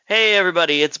Hey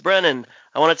everybody, it's Brennan.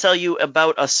 I want to tell you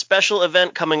about a special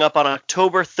event coming up on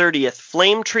October 30th.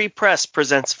 Flame Tree Press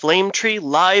presents Flame Tree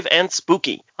Live and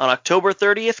Spooky. On October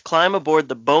 30th, climb aboard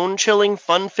the bone-chilling,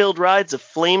 fun-filled rides of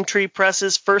Flame Tree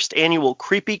Press's first annual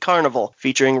Creepy Carnival,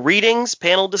 featuring readings,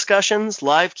 panel discussions,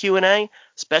 live Q&A,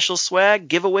 special swag,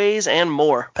 giveaways, and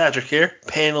more. Patrick here.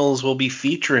 Panels will be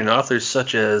featuring authors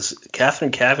such as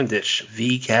Catherine Cavendish,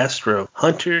 V. Castro,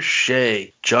 Hunter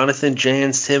Shea, Jonathan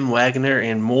Jans, Tim Waggoner,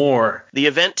 and more. The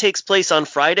event takes place on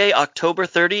Friday, October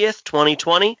 30th,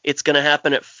 2020. It's going to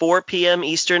happen at 4 p.m.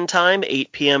 Eastern Time,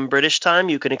 8 p.m. British Time.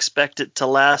 You can expect it to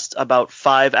last about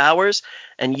 5 hours,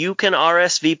 and you can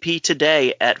RSVP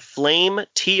today at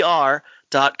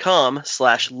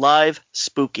flametr.com/live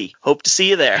spooky. Hope to see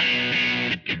you there.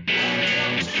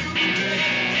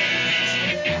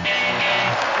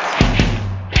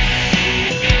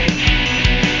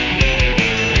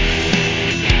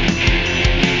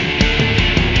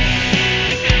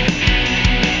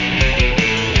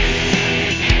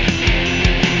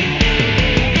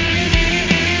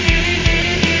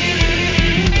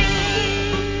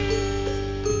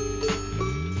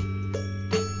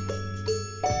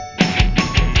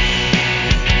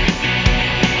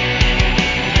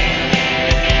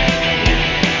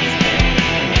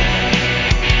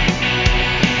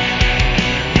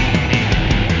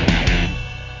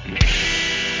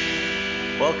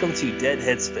 Welcome to Dead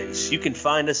Headspace. You can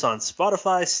find us on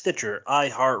Spotify, Stitcher,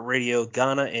 iHeartRadio,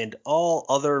 Ghana, and all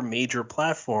other major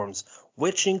platforms,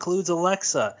 which includes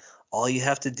Alexa. All you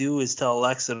have to do is tell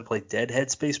Alexa to play Dead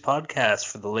Headspace podcast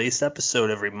for the latest episode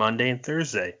every Monday and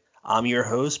Thursday. I'm your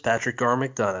host, Patrick R.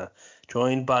 McDonough,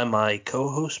 joined by my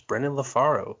co-host, Brennan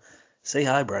LaFaro. Say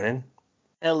hi, Brennan.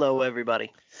 Hello,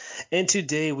 everybody. And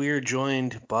today we are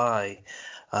joined by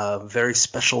a very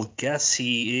special guest.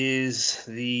 He is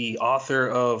the author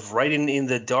of Writing in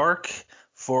the Dark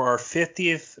for our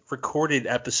 50th recorded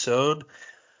episode.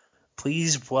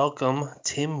 Please welcome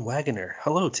Tim Waggoner.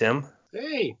 Hello, Tim.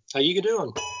 Hey, how you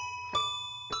doing?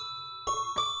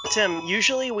 Tim,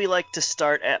 usually we like to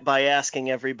start by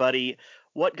asking everybody,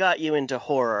 what got you into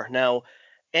horror? Now,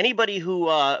 anybody who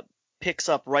picks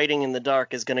up Writing in the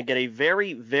Dark is going to get a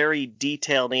very, very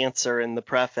detailed answer in the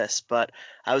preface, but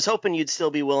I was hoping you'd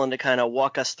still be willing to kind of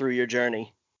walk us through your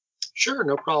journey. Sure,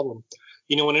 no problem.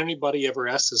 You know, when anybody ever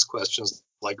asks us questions,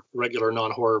 like regular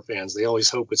non-horror fans, they always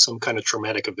hope it's some kind of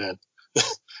traumatic event,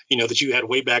 that you had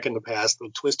way back in the past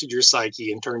that twisted your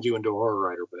psyche and turned you into a horror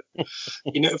writer. But,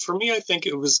 for me, I think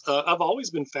it was, I've always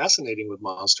been fascinating with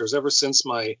monsters ever since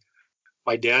my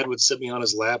dad would sit me on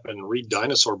his lap and read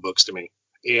dinosaur books to me.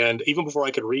 And even before I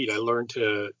could read, I learned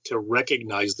to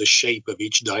recognize the shape of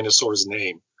each dinosaur's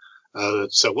name.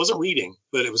 So it wasn't reading,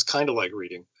 but it was kind of like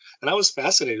reading. And I was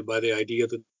fascinated by the idea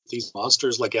that these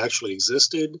monsters like actually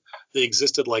existed. They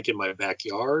existed like in my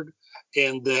backyard.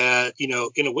 And that, in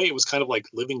a way, it was kind of like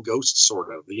living ghosts,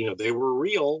 sort of. They were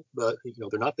real, but,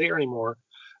 they're not there anymore.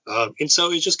 And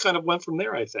so it just kind of went from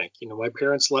there, I think. My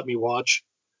parents let me watch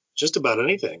just about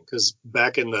anything because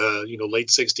back in the, late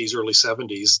 60s, early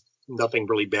 70s, nothing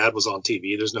really bad was on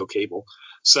TV. There's no cable.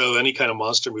 So any kind of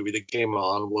monster movie that came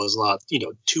on was not,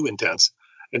 too intense.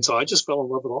 And so I just fell in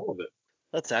love with all of it.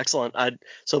 That's excellent.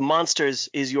 So monsters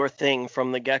is your thing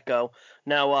from the get-go.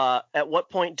 Now, at what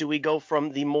point do we go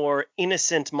from the more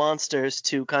innocent monsters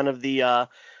to kind of the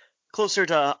closer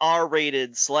to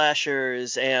R-rated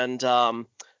slashers and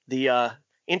the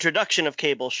introduction of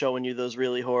cable showing you those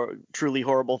really truly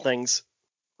horrible things?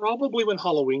 Probably when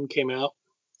Halloween came out.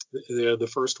 The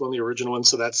first one, the original one.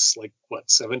 So that's like,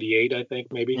 78, I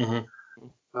think, maybe.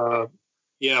 Mm-hmm.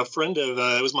 Yeah, a friend of,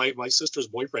 it was my sister's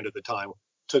boyfriend at the time,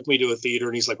 took me to a theater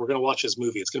and he's like, we're going to watch this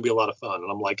movie. It's going to be a lot of fun.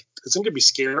 And I'm like, it's going to be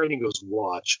scary. And he goes,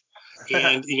 watch.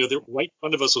 And, right in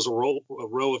front of us was a row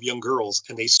of young girls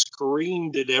and they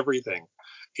screamed at everything.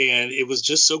 And it was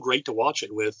just so great to watch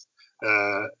it with,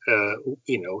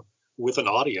 with an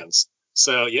audience.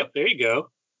 So, yep, there you go.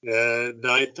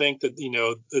 I think that,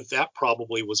 that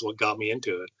probably was what got me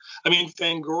into it. I mean,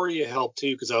 Fangoria helped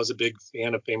too, because I was a big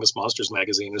fan of Famous Monsters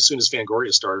magazine. As soon as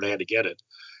Fangoria started, I had to get it.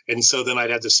 And so then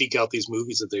I'd have to seek out these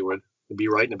movies that they would be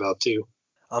writing about too.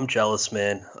 I'm jealous,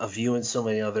 man, of you and so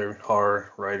many other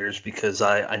horror writers because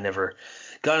I never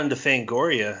got into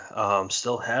Fangoria.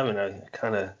 Still haven't. I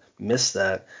kind of missed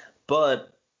that.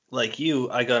 But like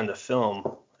you, I got into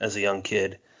film as a young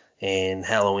kid. And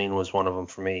Halloween was one of them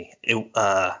for me.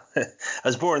 I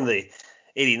was born in the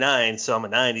 89, so I'm a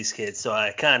 90s kid. So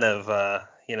I kind of,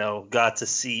 got to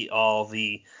see all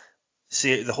the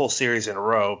whole series in a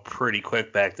row pretty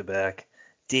quick back to back.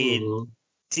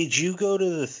 Did you go to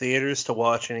the theaters to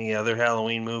watch any other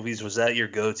Halloween movies? Was that your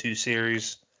go-to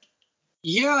series?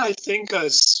 Yeah, I think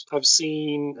I've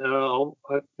seen.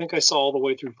 I think I saw all the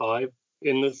way through 5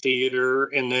 in the theater,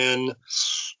 and then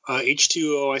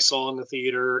H2O I saw in the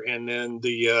theater, and then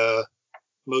the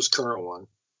most current one.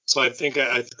 So I think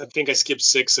I skipped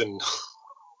 6 and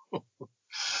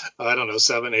I don't know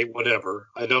 7, 8, whatever.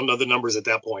 I don't know the numbers at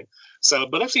that point. So,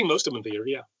 but I've seen most of them in theater.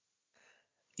 Yeah.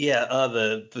 Yeah,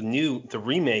 the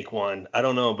remake one. I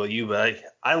don't know about you, but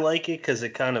I like it because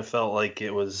it kind of felt like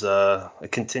it was a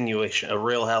continuation, a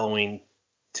real Halloween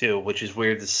 2, which is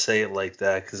weird to say it like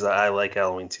that because I like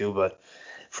Halloween 2, but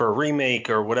for a remake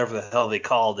or whatever the hell they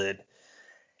called it,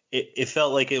 it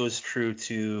felt like it was true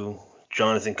to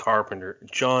John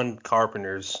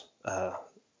Carpenter's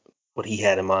what he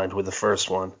had in mind with the first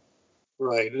one.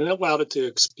 Right, and it allowed it to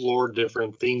explore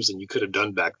different themes than you could have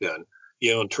done back then.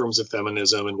 In terms of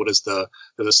feminism and what is the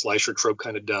slasher trope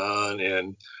kind of done,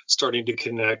 and starting to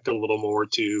connect a little more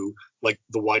to like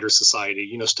the wider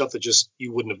society. Stuff that just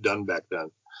you wouldn't have done back then.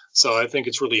 So I think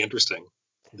it's really interesting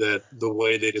that the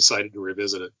way they decided to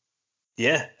revisit it.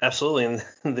 Yeah, absolutely. And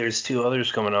there's 2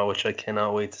 others coming out, which I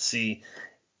cannot wait to see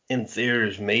in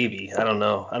theaters. Maybe I don't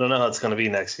know. I don't know how it's going to be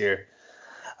next year.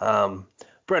 Um,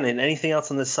 Brendan, anything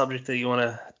else on this subject that you want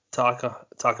to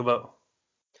talk about?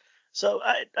 So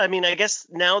I mean, I guess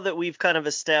now that we've kind of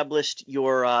established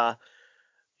your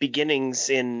beginnings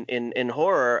in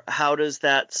horror, how does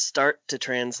that start to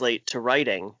translate to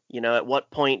writing? At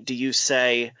what point do you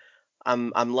say,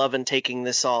 I'm loving taking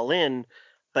this all in,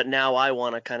 but now I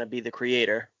want to kind of be the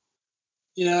creator?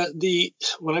 Yeah, the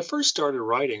when I first started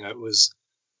writing, I was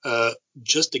uh,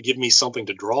 just to give me something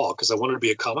to draw because I wanted to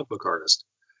be a comic book artist.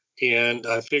 And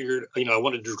I figured, I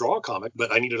wanted to draw a comic,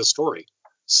 but I needed a story.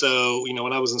 So,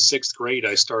 when I was in 6th grade,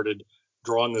 I started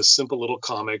drawing this simple little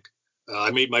comic.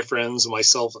 I made my friends and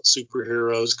myself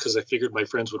superheroes because I figured my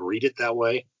friends would read it that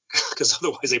way, because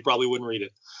otherwise they probably wouldn't read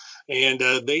it. And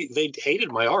they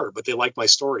hated my art, but they liked my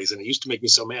stories, and it used to make me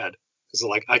so mad because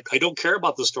like I don't care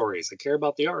about the stories, I care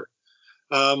about the art.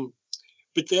 Um,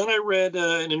 but then I read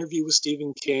an interview with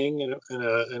Stephen King in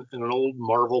an old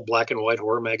Marvel black and white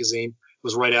horror magazine. It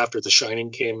was right after The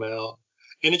Shining came out.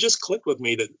 And it just clicked with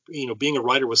me that, being a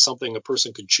writer was something a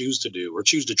person could choose to do or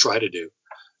choose to try to do.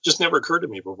 It just never occurred to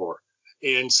me before.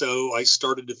 And so I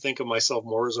started to think of myself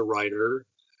more as a writer.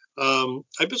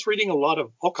 I was reading a lot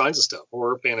of all kinds of stuff,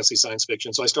 horror, fantasy, science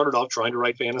fiction. So I started off trying to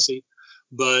write fantasy,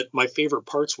 but my favorite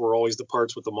parts were always the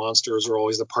parts with the monsters or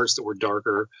always the parts that were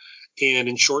darker. And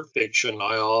in short fiction,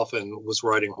 I often was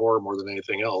writing horror more than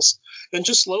anything else. And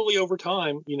just slowly over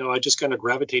time, I just kind of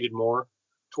gravitated more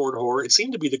toward horror. It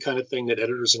seemed to be the kind of thing that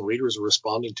editors and readers were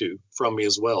responding to from me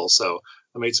as well. So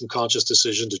I made some conscious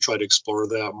decision to try to explore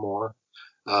that more.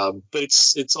 But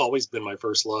it's always been my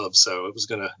first love, so it was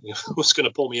gonna it was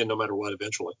gonna pull me in no matter what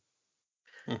eventually.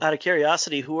 Out of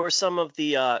curiosity, who are some of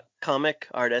the comic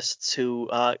artists who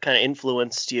kind of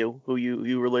influenced you, who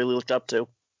you really looked up to?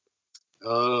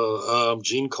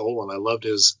 Gene Colan, I loved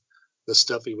the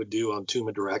stuff he would do on Tomb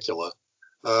of Dracula.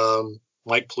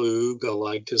 Mike Plug, I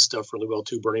liked his stuff really well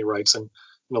too. Bernie Wrightson,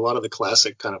 and a lot of the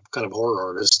classic kind of horror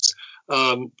artists.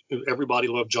 Everybody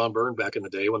loved John Byrne back in the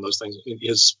day when those things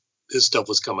his stuff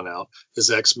was coming out.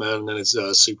 His X-Men and his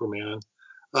Superman.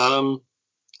 Um,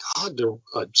 God, there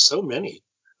are so many.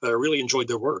 I really enjoyed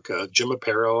their work. Jim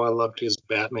Aparo, I loved his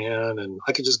Batman, and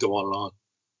I could just go on and on.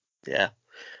 Yeah.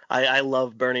 I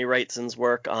love Bernie Wrightson's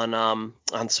work on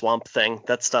Swamp Thing.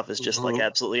 That stuff is just like Mm-hmm.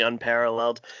 absolutely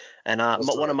unparalleled. And That's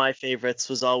one of right. my favorites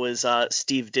was always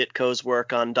Steve Ditko's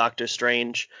work on Doctor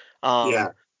Strange. Yeah,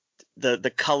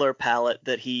 The color palette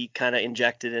that he kind of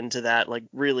injected into that, like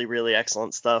really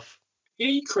excellent stuff. yeah.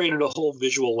 He created a whole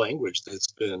visual language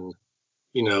that's been,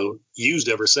 used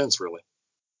ever since, really.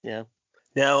 Yeah.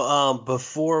 Now,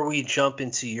 before we jump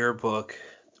into your book,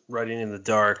 Writing in the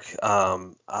Dark,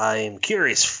 I am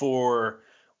curious for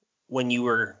when you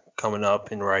were coming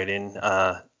up and writing.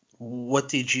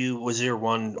 Was there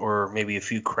one or maybe a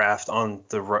few craft on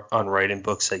writing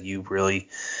books that you really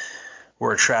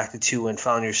were attracted to and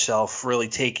found yourself really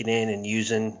taking in and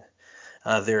using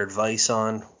their advice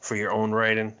on for your own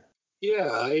writing? Yeah,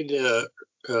 I'd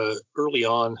early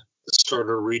on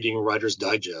started reading Writer's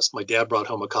Digest. My dad brought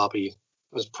home a copy.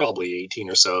 I was probably 18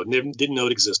 or so. Didn't know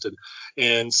it existed,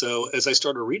 and so as I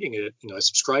started reading it, I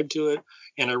subscribed to it,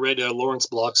 and I read Lawrence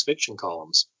Block's fiction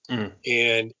columns. Mm.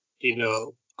 And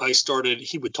I started.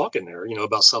 He would talk in there,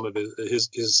 about some of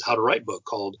his how to write book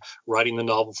called "Writing the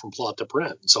Novel from Plot to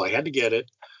Print." So I had to get it,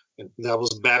 and that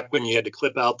was back when you had to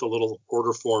clip out the little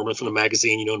order form from the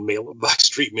magazine, and mail it by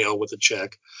street mail with a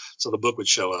check, so the book would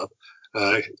show up.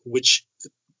 Which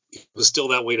it was still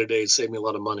that way today. It saved me a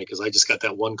lot of money because I just got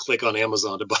that one click on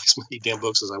Amazon to buy as many damn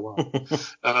books as I want.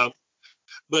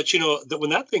 But when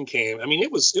that thing came, I mean,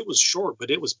 it was short,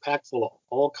 but it was packed full of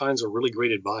all kinds of really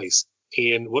great advice.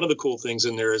 And one of the cool things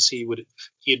in there is he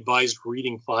advised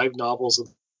reading 5 novels of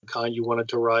the kind you wanted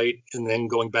to write, and then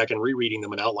going back and rereading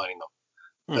them and outlining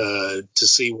them to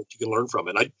see what you can learn from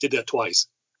it. I did that twice,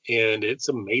 and it's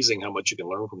amazing how much you can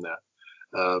learn from that.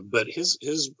 But his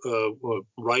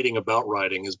writing about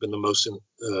writing has been the most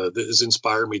that has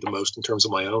inspired me the most in terms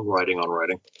of my own writing on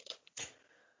writing.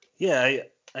 Yeah,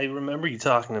 I remember you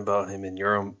talking about him in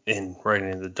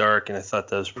Writing in the Dark, and I thought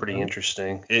that was pretty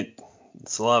interesting.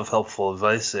 It's a lot of helpful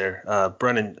advice there.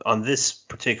 Brennan, on this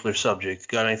particular subject,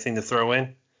 got anything to throw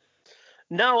in?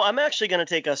 No, I'm actually going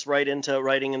to take us right into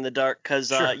Writing in the Dark because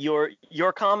Sure.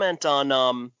 your comment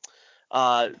on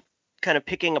kind of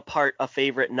picking apart a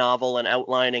favorite novel and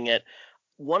outlining it.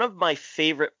 One of my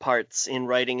favorite parts in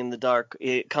Writing in the Dark,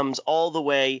 it comes all the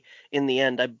way in the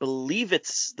end. I believe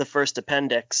it's the first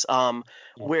appendix,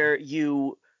 where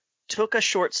you took a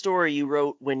short story you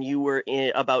wrote when you were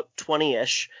about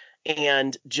 20-ish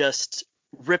and just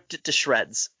ripped it to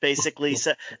shreds. Basically,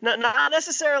 not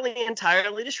necessarily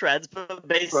entirely to shreds, but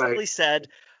basically said,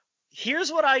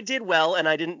 here's what I did well, and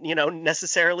I didn't,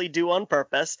 necessarily do on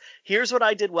purpose. Here's what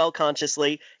I did well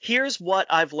consciously. Here's what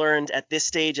I've learned at this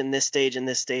stage and this stage and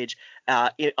this stage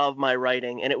of my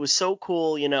writing. And it was so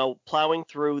cool, plowing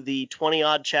through the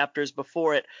 20-odd chapters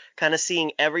before it, kind of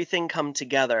seeing everything come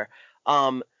together.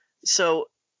 So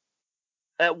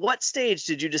at what stage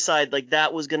did you decide like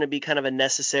that was going to be kind of a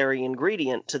necessary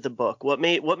ingredient to the book? What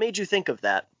made you think of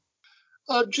that?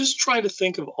 Just trying to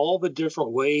think of all the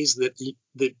different ways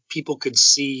that people could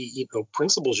see,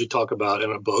 principles you talk about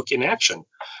in a book in action.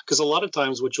 Because a lot of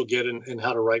times what you'll get in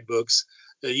how to write books,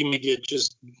 you may get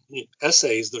just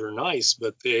essays that are nice,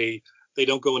 but they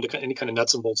don't go into any kind of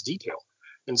nuts and bolts detail.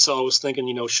 And so I was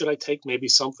thinking, should I take maybe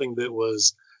something that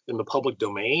was in the public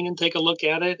domain and take a look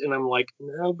at it? And I'm like,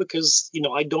 no, because,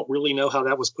 I don't really know how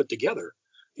that was put together.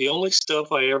 The only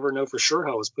stuff I ever know for sure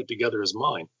how it was put together is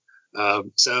mine.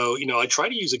 So, I try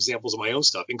to use examples of my own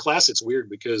stuff. In class, it's weird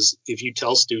because if you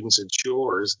tell students it's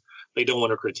yours, they don't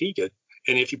want to critique it.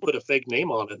 And if you put a fake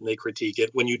name on it and they critique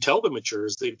it, when you tell them it's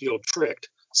yours, they feel tricked.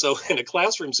 So in a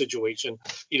classroom situation,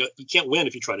 you can't win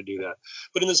if you try to do that.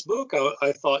 But in this book,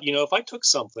 I thought, if I took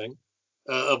something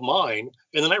of mine,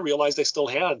 and then I realized I still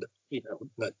had,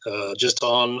 just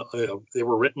on, they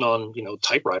were written on,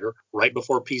 typewriter right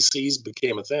before PCs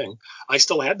became a thing. I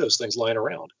still had those things lying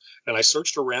around, and I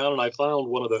searched around and I found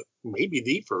one of maybe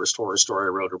the first horror story I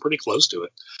wrote, or pretty close to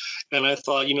it. And I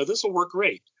thought, this will work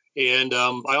great. And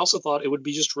I also thought it would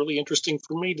be just really interesting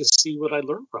for me to see what I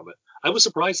learned from it. I was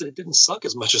surprised that it didn't suck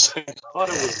as much as I thought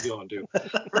it was going to.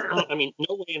 I mean,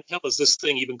 no way in hell is this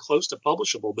thing even close to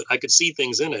publishable, but I could see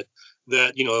things in it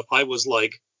that, if I was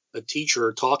like a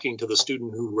teacher talking to the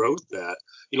student who wrote that,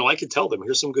 I could tell them,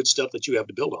 here's some good stuff that you have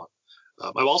to build on.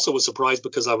 I also was surprised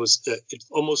because it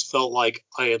almost felt like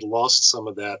I had lost some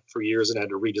of that for years and had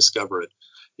to rediscover it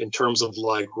in terms of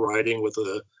like writing with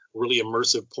a really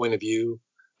immersive point of view.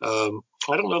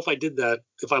 I don't know if I did that,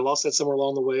 if I lost that somewhere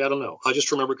along the way. I don't know. I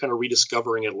just remember kind of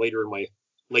rediscovering it later in my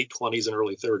late 20s and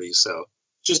early 30s. So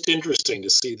just interesting to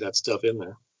see that stuff in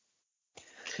there.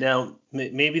 Now,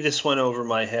 maybe this went over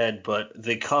my head, but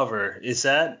the cover, is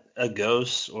that a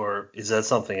ghost or is that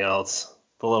something else?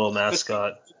 The little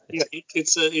mascot? Yeah,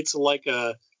 it's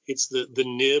the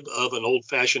nib of an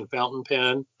old-fashioned fountain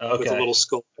pen with a little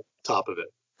skull at the top of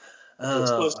it. So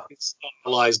it's supposed to be a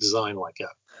stylized design like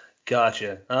that.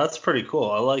 Gotcha. That's pretty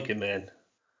cool. I like it, man.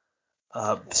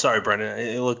 Sorry, Brendan.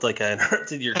 It looked like I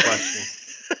interrupted your question.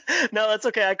 No, that's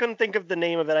okay. I couldn't think of the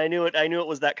name of it. I knew it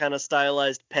was that kind of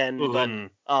stylized pen, but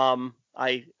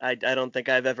I don't think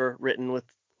I've ever written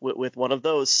with one of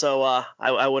those, so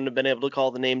I wouldn't have been able to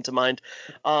call the name to mind.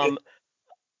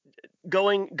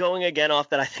 Going again off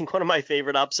that, I think one of my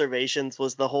favorite observations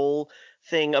was the whole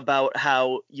thing about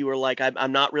how you were like,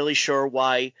 I'm not really sure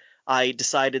why I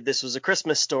decided this was a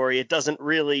Christmas story. It doesn't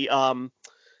really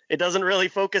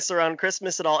focus around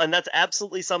Christmas at all. And that's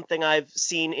absolutely something I've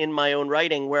seen in my own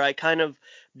writing, where I kind of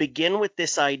begin with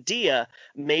this idea,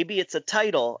 maybe it's a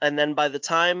title, and then by the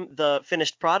time the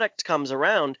finished product comes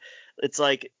around, it's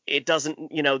like it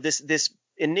doesn't, this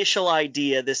initial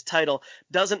idea, this title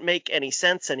doesn't make any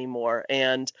sense anymore.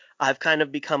 And I've kind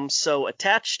of become so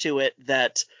attached to it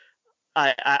that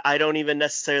I don't even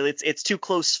necessarily, it's too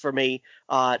close for me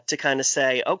to kind of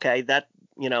say, okay, that,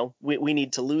 we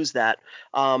need to lose that.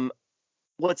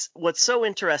 What's so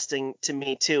interesting to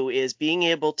me too is being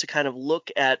able to kind of look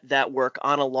at that work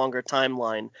on a longer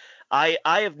timeline. I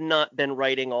have not been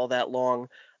writing all that long,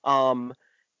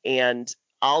 and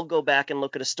I'll go back and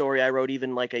look at a story I wrote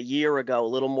even like a year ago, a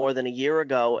little more than a year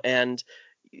ago, and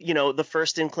the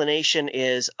first inclination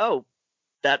is, oh,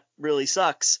 that really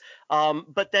sucks.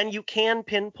 But then you can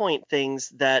pinpoint things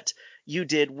that you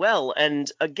did well.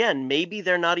 And again, maybe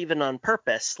they're not even on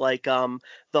purpose, like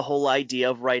the whole idea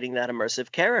of writing that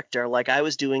immersive character. Like I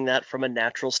was doing that from a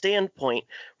natural standpoint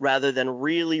rather than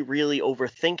really, really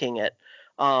overthinking it.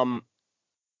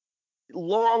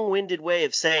 Long-winded way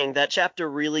of saying that chapter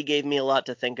really gave me a lot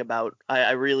to think about.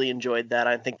 I really enjoyed that.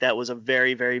 I think that was a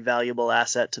very, very valuable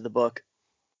asset to the book.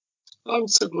 I'm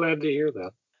so glad to hear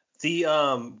that.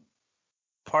 The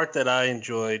part that I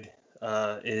enjoyed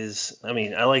is, I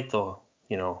mean, I like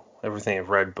everything I've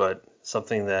read, but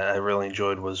something that I really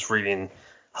enjoyed was reading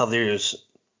how there's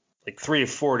like 3 or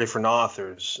 4 different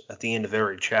authors at the end of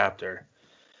every chapter.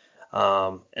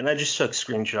 And I just took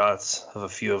screenshots of a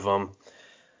few of them.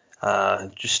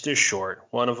 They're short.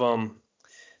 One of them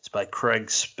is by Craig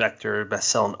Spector,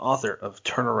 best-selling author of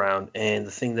Turnaround. And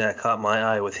the thing that caught my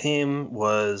eye with him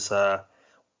was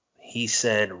he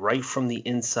said, right from the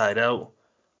inside out,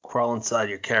 crawl inside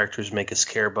your characters, make us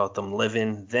care about them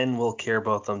living, then we'll care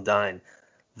about them dying.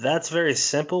 That's very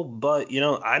simple, but,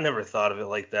 I never thought of it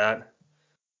like that.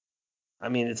 I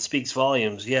mean, it speaks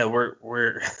volumes. Yeah,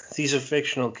 we're these are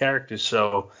fictional characters,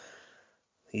 so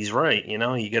he's right. You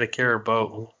got to care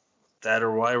about that,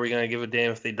 or why are we going to give a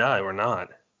damn if they die or not?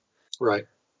 Right.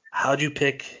 How'd you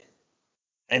pick?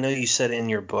 I know you said in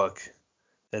your book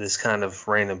that is kind of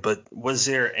random, but was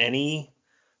there any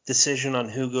decision on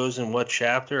who goes in what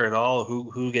chapter at all?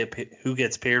 Who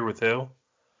gets paired with who?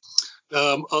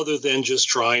 Other than just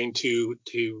trying to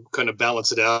kind of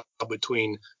balance it out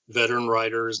between veteran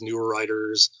writers, newer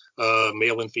writers,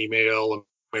 male and female,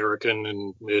 American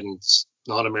and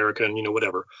non-American,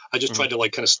 whatever. I just tried to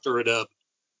like kind of stir it up,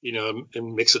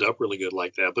 and mix it up really good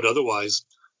like that. But otherwise,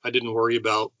 I didn't worry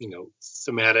about,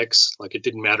 thematics. Like it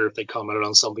didn't matter if they commented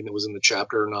on something that was in the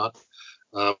chapter or not.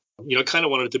 I kind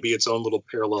of wanted it to be its own little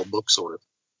parallel book, sort of.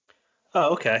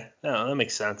 Oh, okay. No, that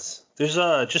makes sense. There's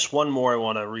just one more I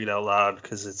want to read out loud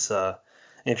because it's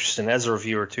interesting as a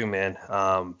reviewer too, man.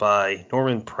 By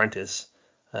Norman Prentice,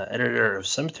 editor of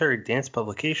Cemetery Dance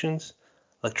Publications,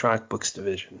 Electronic Books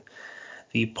Division.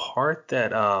 The part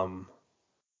that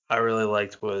I really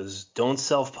liked was don't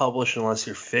self-publish unless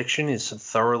your fiction is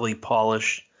thoroughly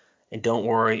polished, and don't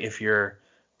worry if your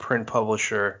print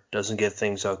publisher doesn't get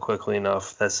things out quickly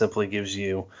enough. That simply gives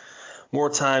you more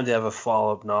time to have a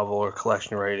follow-up novel or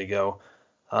collection ready to go.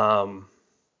 I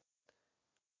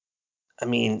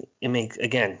mean, it makes,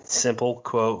 again, simple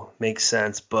quote, makes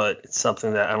sense, but it's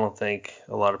something that I don't think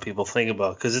a lot of people think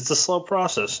about because it's a slow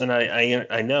process. And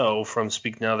I know from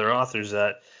speaking to other authors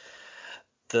that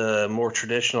the more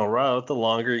traditional route, the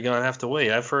longer you're going to have to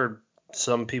wait. I've heard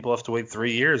some people have to wait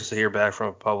 3 years to hear back from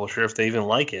a publisher if they even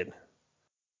like it.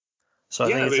 So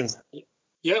I think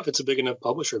if it's a big enough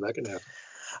publisher, that can happen.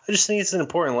 I just think it's an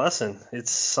important lesson.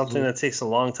 It's something that takes a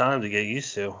long time to get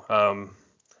used to. I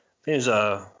think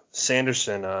there's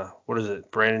Sanderson, what is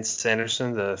it? Brandon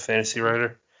Sanderson, the fantasy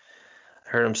writer. I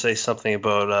heard him say something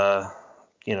about,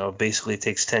 basically it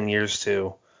takes 10 years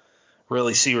to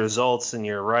really see results in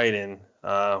your writing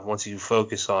once you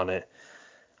focus on it.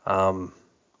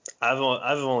 I've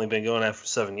only been going at it for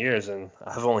 7 years, and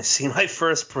I've only seen my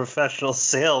first professional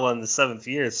sale in the 7th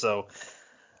year. So,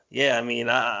 yeah, I mean,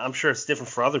 I'm sure it's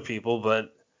different for other people,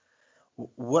 but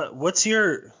what's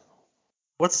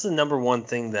the number one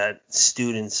thing that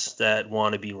students that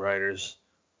want to be writers,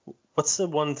 what's the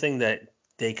one thing that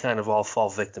they kind of all fall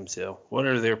victim to? What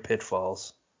are their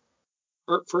pitfalls?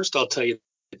 First, I'll tell you,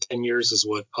 10 years is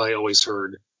what I always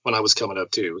heard when I was coming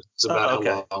up too. It's about Okay.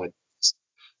 how long it is.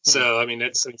 So, I mean,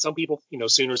 some people,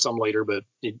 sooner, some later, but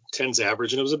 10's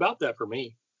average. And it was about that for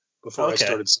me before I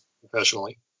started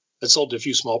professionally. I sold to a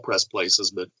few small press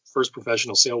places, but first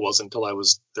professional sale wasn't until I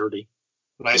was 30.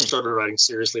 And I started writing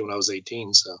seriously when I was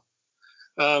 18. So,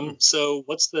 so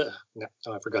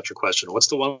I forgot your question. What's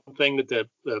the one thing that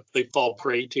they fall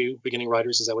prey to, beginning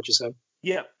writers? Is that what you said?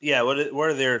 Yeah. What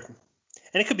are their,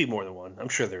 and it could be more than one. I'm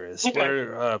sure there is. Okay. What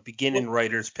are beginning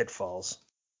writers' pitfalls?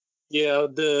 Yeah,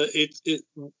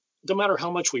 no matter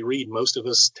how much we read, most of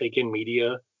us take in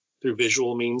media through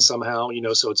visual means somehow,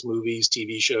 so it's movies,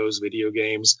 TV shows, video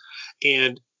games.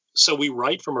 And so we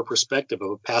write from a perspective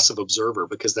of a passive observer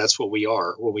because that's what we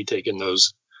are when we take in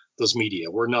those media.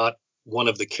 We're not one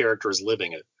of the characters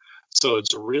living it. So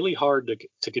it's really hard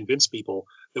to convince people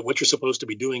that what you're supposed to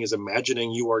be doing is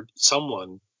imagining you are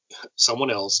someone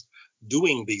else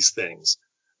doing these things.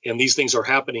 And these things are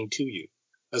happening to you,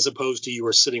 as opposed to you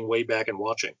are sitting way back and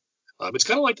watching. It's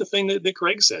kind of like the thing that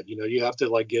Craig said. You have to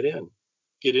like get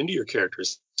into your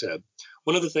character's head.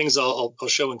 One of the things I'll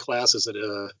show in class is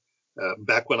that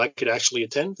back when I could actually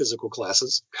attend physical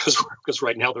classes, because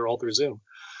right now they're all through Zoom.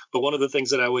 But one of the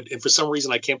things that and for some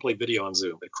reason I can't play video on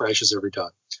Zoom. It crashes every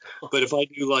time. But if I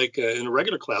do like in a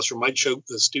regular classroom, I'd show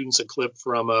the students a clip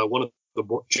from one of the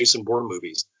Jason Bourne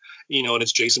movies, and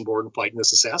it's Jason Bourne fighting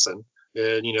this assassin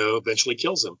and, eventually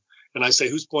kills him. And I say,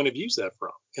 whose point of view is that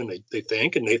from? And they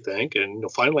think and they think. And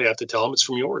finally I have to tell them it's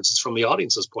from yours. It's from the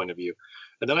audience's point of view.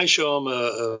 And then I show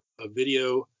them a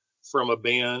video from a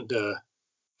band.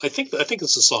 I think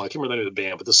it's a song. I can't remember the name of the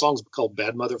band, but the song's called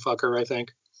Bad Motherfucker, I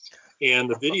think. And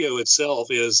the video itself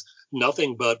is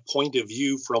nothing but point of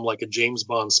view from like a James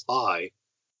Bond spy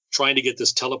trying to get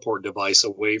this teleport device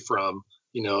away from,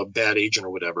 a bad agent or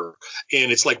whatever.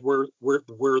 And it's like we're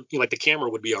like the camera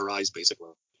would be our eyes, basically.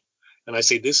 And I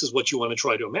say, this is what you want to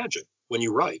try to imagine when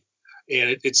you write.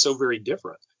 And it's so very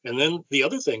different. And then the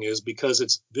other thing is, because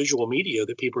it's visual media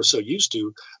that people are so used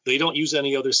to, they don't use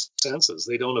any other senses.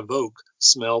 They don't evoke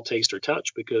smell, taste, or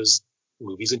touch, because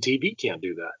movies and TV can't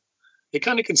do that. They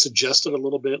kind of can suggest it a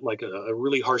little bit, like a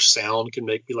really harsh sound can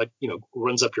make me like,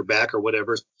 runs up your back or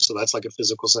whatever. So that's like a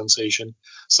physical sensation.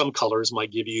 Some colors might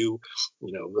give you,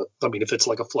 if it's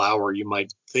like a flower, you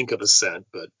might think of a scent,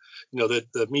 but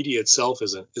the media itself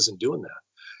isn't doing that.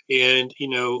 And,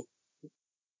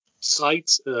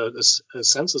 sights,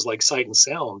 senses like sight and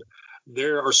sound,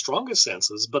 they're our strongest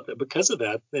senses, but because of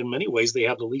that, in many ways, they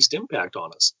have the least impact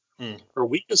on us. Our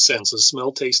weakest senses,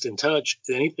 smell, taste, and touch,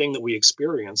 anything that we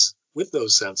experience with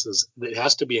those senses, that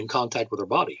has to be in contact with our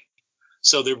body.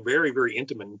 So they're very, very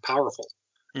intimate and powerful.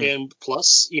 And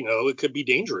plus, it could be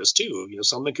dangerous too.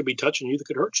 Something could be touching you that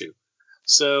could hurt you.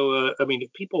 So,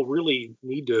 people really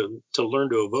need to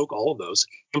learn to evoke all of those.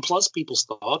 And plus people's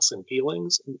thoughts and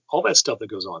feelings, and all that stuff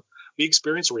that goes on. We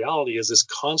experience reality as this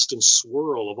constant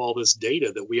swirl of all this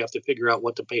data that we have to figure out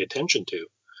what to pay attention to.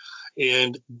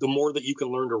 And the more that you can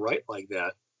learn to write like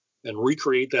that and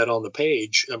recreate that on the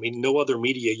page, no other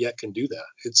media yet can do that.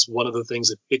 It's one of the things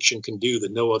that fiction can do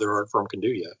that no other art form can do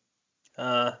yet.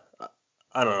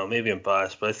 I don't know, maybe I'm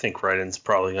biased, but I think writing's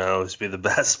probably going to always be the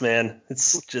best, man.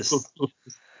 It's just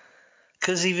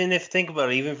because even if think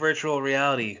about it, even virtual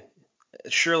reality,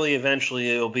 surely eventually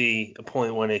it'll be a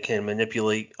point when it can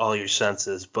manipulate all your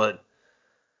senses. But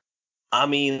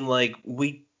like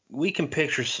we can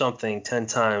picture something 10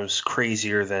 times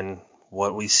crazier than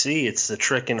what we see. It's the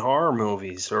trick in horror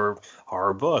movies or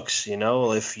horror books.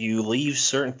 If you leave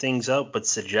certain things out but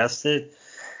suggest it,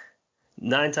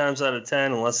 9 times out of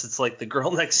 10, unless it's like the girl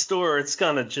next door, it's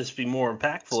gonna just be more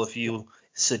impactful if you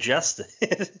suggest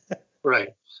it. Right.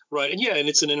 And yeah, and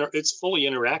it's fully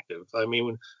interactive.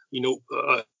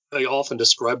 I often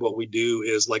describe what we do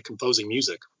is like composing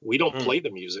music. We don't play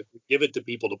the music; we give it to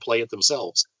people to play it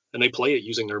themselves, and they play it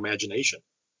using their imagination.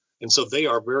 And so they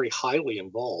are very highly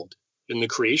involved in the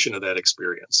creation of that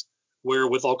experience. Where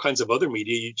with all kinds of other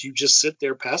media, you just sit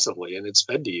there passively and it's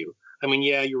fed to you.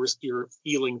 Yeah, you're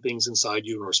feeling things inside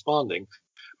you and responding,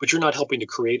 but you're not helping to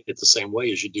create it the same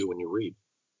way as you do when you read.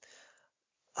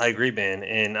 I agree, man.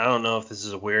 And I don't know if this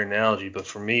is a weird analogy, but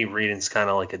for me, reading's kind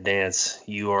of like a dance.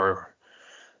 You are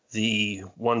the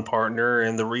one partner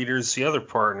and the reader's the other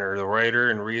partner. The writer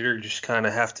and reader just kind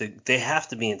of have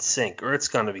to be in sync, or it's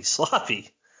going to be sloppy.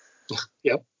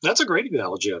 Yep. That's a great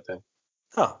analogy, I think.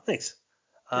 Oh, thanks.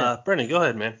 Yeah. Brendan, go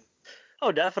ahead, man.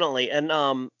 Oh, definitely. And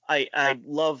I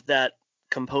love that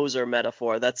composer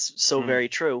metaphor. That's so very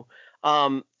true.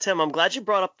 Tim, I'm glad you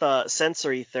brought up the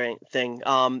sensory thing.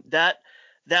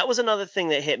 That was another thing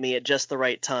that hit me at just the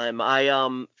right time.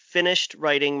 I finished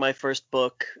writing my first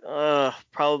book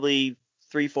probably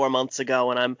 3-4 months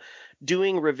ago, and I'm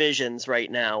doing revisions right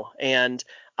now. And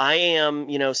I am,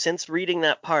 since reading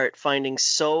that part, finding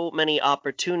so many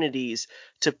opportunities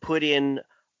to put in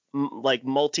like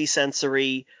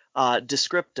multisensory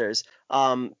descriptors.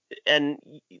 And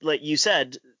like you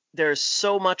said, there's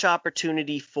so much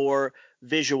opportunity for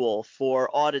visual, for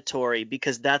auditory,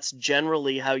 because that's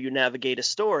generally how you navigate a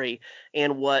story.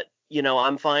 And what,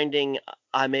 I'm finding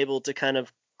I'm able to kind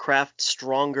of craft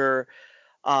stronger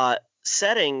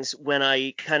settings when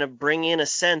I kind of bring in a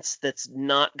sense that's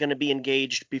not going to be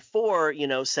engaged before,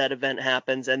 said event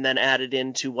happens, and then added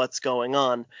into what's going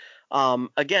on.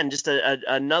 Again, just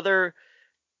another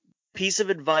piece of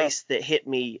advice that hit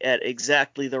me at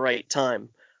exactly the right time.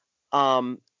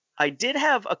 I did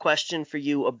have a question for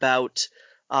you about.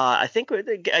 I think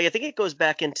it goes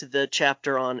back into the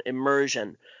chapter on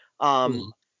immersion.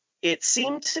 It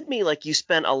seemed to me like you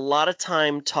spent a lot of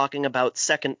time talking about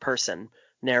second person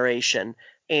narration,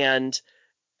 and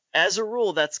as a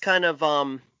rule, that's kind of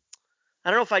I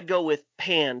don't know if I'd go with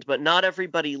panned, but not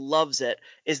everybody loves it.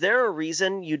 Is there a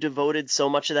reason you devoted so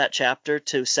much of that chapter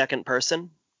to second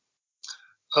person?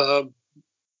 Uh,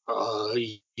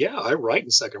 yeah, I write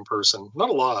in second person. Not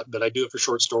a lot, but I do it for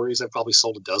short stories. I've probably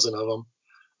sold a dozen of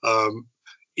them.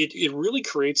 It really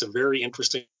creates a very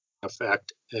interesting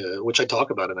effect, which I talk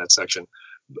about in that section.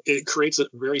 It creates a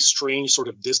very strange sort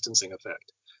of distancing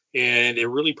effect, and it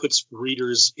really puts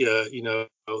readers, it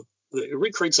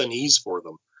recreates unease for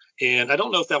them. And I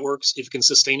don't know if that works, if you can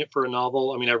sustain it for a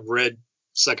novel. I mean, I've read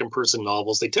second person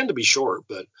novels. They tend to be short,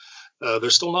 but they're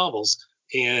still novels.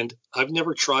 And I've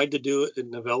never tried to do it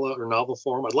in novella or novel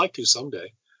form. I'd like to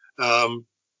someday.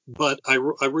 But I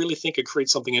really think it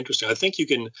creates something interesting. I think you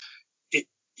can,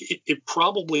 it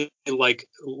probably like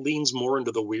leans more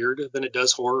into the weird than it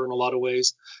does horror in a lot of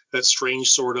ways. That strange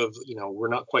sort of, we're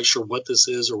not quite sure what this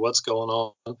is or what's going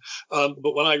on.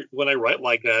 But when I write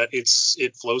like that,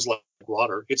 it flows like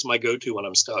water. It's my go-to when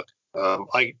I'm stuck.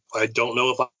 I don't know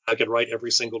if I could write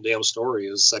every single damn story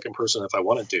as second person if I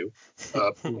wanted to.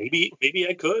 Maybe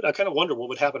I could. I kind of wonder what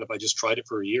would happen if I just tried it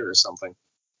for a year or something.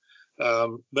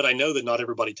 But I know that not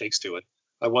everybody takes to it.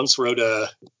 I once wrote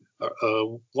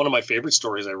one of my favorite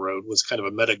stories I wrote was kind of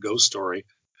a meta ghost story,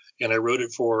 and I wrote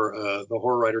it for the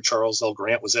horror writer Charles L.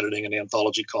 Grant was editing an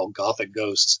anthology called Gothic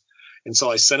Ghosts. And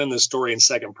so I sent him this story in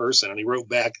second person, and he wrote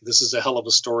back, "This is a hell of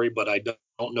a story, but I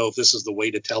don't know if this is the way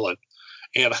to tell it."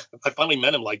 And I finally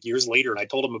met him like years later, and I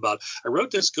told him I wrote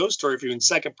this ghost story for you in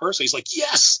second person. He's like,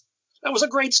 "Yes, that was a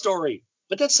great story,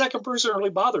 but that second person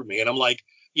really bothered me." And I'm like,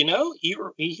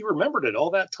 he remembered it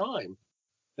all that time.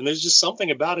 And there's just something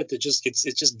about it that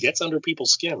it just gets under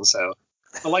people's skin. So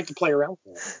I like to play around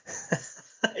with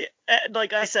it.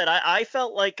 Like I said, I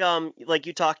felt like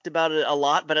you talked about it a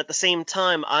lot, but at the same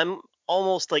time, I'm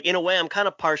almost like, in a way, I'm kind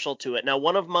of partial to it. Now,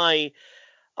 one of my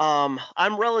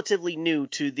I'm relatively new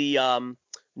to the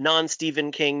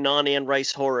non-Stephen King, non-Anne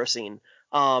Rice horror scene.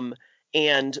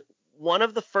 And one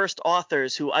of the first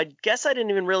authors who I guess I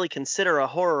didn't even really consider a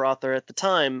horror author at the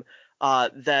time,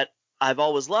 that I've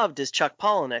always loved, is Chuck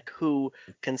Palahniuk, who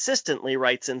consistently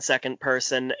writes in second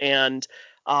person and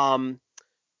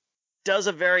does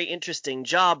a very interesting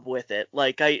job with it.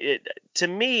 Like to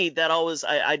me, that always,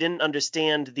 I didn't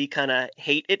understand the kind of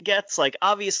hate it gets. Like,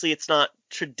 obviously it's not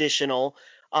traditional.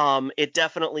 It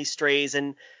definitely strays,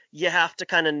 and you have to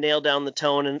kind of nail down the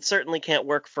tone, and it certainly can't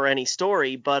work for any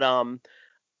story. But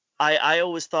I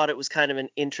always thought it was kind of an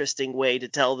interesting way to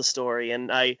tell the story,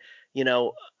 and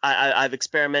I've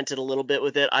experimented a little bit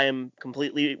with it. I am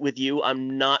completely with you.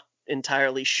 I'm not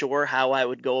entirely sure how I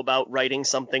would go about writing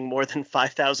something more than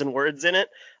 5,000 words in it.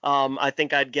 I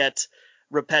think I'd get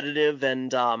repetitive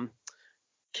and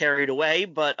carried away,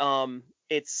 but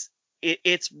it's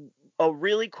a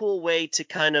really cool way to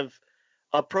kind of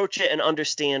approach it and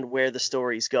understand where the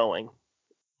story's going.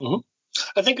 Mm-hmm.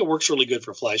 I think it works really good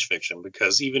for flash fiction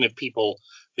because even if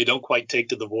they don't quite take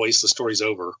to the voice, the story's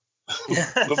over.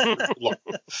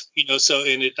 So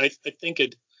I think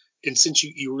it, and since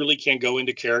you really can't go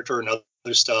into character and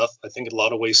other stuff, I think in a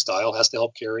lot of ways style has to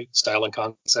help carry. Style and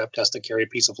concept has to carry a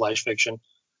piece of flash fiction.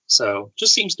 So it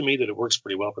just seems to me that it works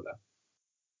pretty well for that.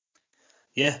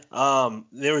 Yeah.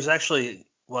 There was actually,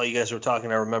 while you guys were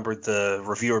talking, I remembered the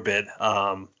reviewer bit.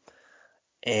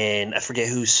 And I forget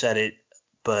who said it,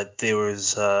 but there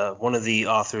was one of the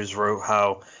authors wrote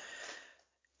how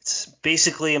it's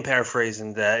basically, I'm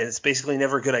paraphrasing, that it's basically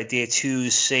never a good idea to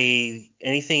say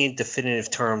anything in definitive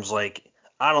terms like,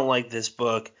 I don't like this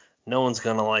book, no one's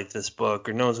going to like this book,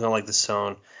 or no one's going to like this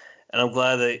tone. And I'm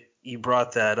glad that you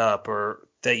brought that up, or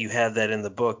that you have that in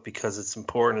the book, because it's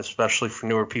important, especially for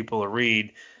newer people to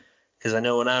read. Because I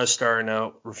know when I was starting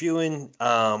out reviewing,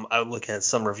 I would look at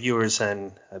some reviewers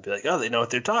and I'd be like, oh, they know what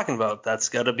they're talking about. That's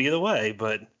got to be the way.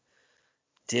 But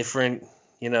different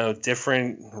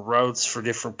routes for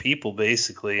different people,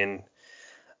 basically. And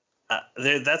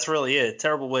that's really it.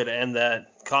 Terrible way to end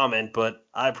that comment, but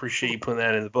I appreciate you putting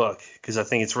that in the book because I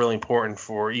think it's really important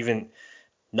for even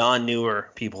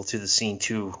non-newer people to the scene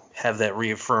to have that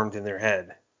reaffirmed in their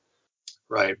head.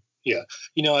 Right. Yeah.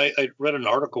 I read an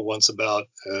article once about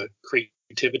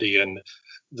creativity, and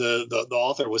the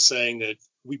author was saying that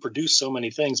we produce so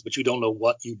many things, but you don't know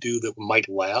what you do that might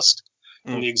last.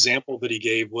 And the example that he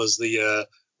gave was the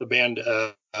band,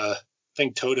 I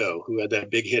think Toto, who had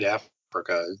that big hit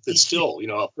Africa. It's still,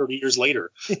 30 years later,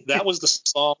 that was the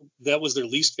song, that was their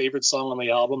least favorite song on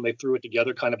the album. They threw it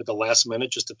together kind of at the last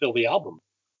minute just to fill the album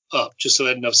up, just so they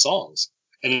had enough songs.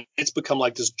 And it's become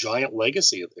like this giant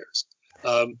legacy of theirs.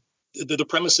 The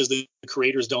premise is that the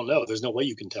creators don't know. There's no way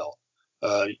you can tell.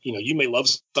 You may love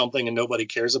something and nobody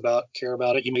care about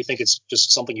it. You may think it's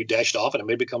just something you dashed off and it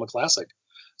may become a classic.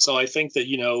 So I think that,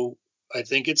 I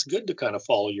think it's good to kind of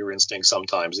follow your instinct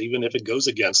sometimes, even if it goes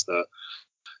against the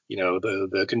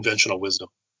conventional wisdom.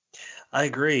 I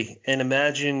agree. And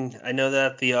imagine, I know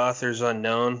that the author's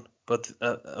unknown, but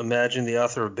imagine the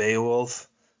author of Beowulf.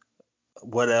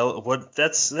 What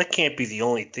else? That can't be the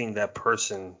only thing that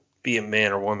person, be it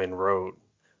man or woman, wrote.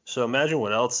 So imagine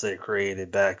what else they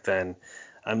created back then.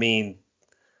 I mean,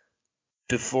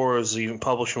 before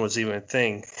publishing was even a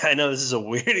thing. I know this is a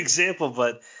weird example,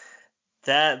 but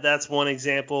that's one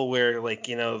example where, like,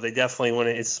 they definitely want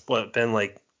to. It's been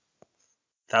like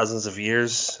thousands of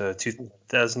years,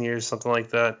 2,000 years, something like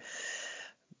that.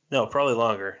 No, probably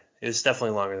longer. It's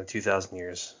definitely longer than 2,000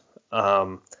 years.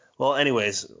 Well,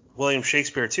 anyways, William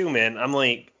Shakespeare too, man. I'm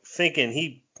like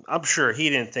thinking I'm sure he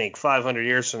didn't think 500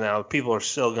 years from now people are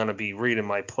still going to be reading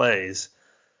my plays.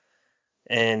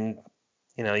 And,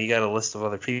 you got a list of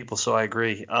other people, so I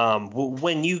agree.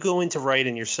 When you go into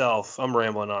writing yourself, I'm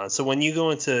rambling on. So when you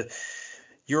go into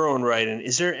your own writing,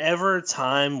 is there ever a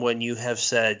time when you have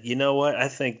said, you know what, I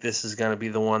think this is going to be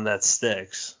the one that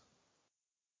sticks?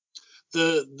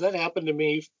 That happened to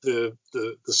me. The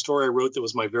story I wrote that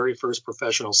was my very first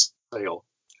professional sale,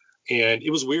 and it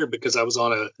was weird because I was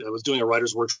doing a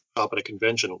writer's workshop at a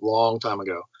convention a long time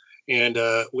ago, and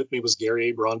with me was Gary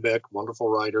A. Bronbeck, wonderful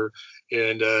writer,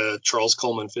 and Charles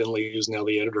Coleman Finley, who's now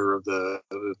the editor of the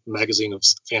magazine of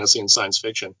fantasy and science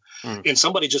fiction. And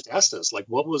somebody just asked us, like,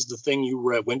 what was the thing you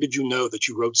read? When did you know that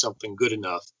you wrote something good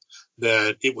enough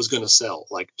that it was going to sell,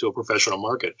 like, to a professional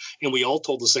market? And we all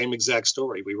told the same exact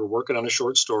story. We were working on a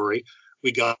short story.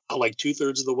 We got like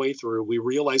 2/3 of the way through. We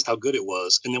realized how good it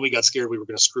was, and then we got scared we were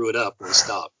going to screw it up, and we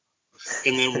stopped.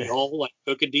 And then we all like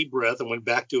took a deep breath and went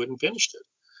back to it and finished it.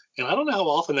 And I don't know how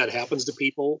often that happens to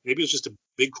people. Maybe it's just a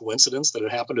big coincidence that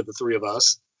it happened to the three of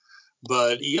us.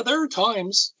 But yeah, there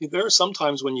are some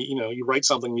times when you write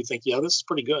something and you think, yeah, this is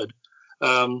pretty good.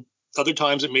 Other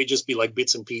times it may just be like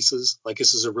bits and pieces, like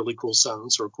this is a really cool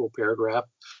sentence or a cool paragraph.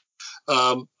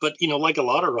 But like a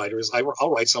lot of writers, I'll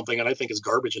write something and I think it's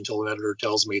garbage until an editor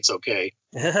tells me it's okay.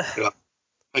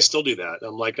 I still do that.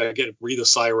 I'm like, I breathe a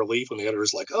sigh of relief when the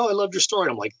editor's like, "Oh, I loved your story."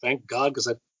 I'm like, "Thank God," because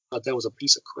I thought that was a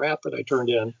piece of crap that I turned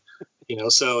in.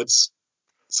 So it's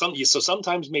so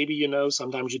sometimes maybe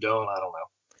sometimes you don't. I don't know.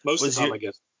 Most of the time, I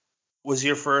guess. Was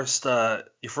your first one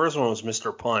was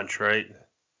Mr. Punch, right?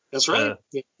 That's right.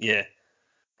 Yeah.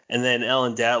 And then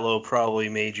Ellen Datlow probably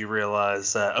made you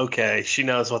realize, okay, she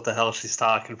knows what the hell she's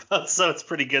talking about, so it's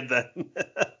pretty good then.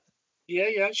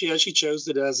 Yeah. She chose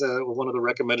it as one of the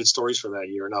recommended stories for that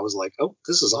year, and I was like, "Oh,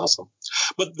 this is awesome."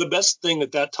 But the best thing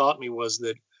that taught me was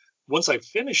that once I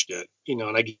finished it,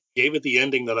 and I gave it the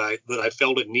ending that I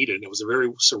felt it needed. It was a very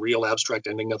surreal, abstract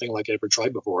ending, nothing like I ever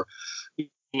tried before.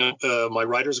 My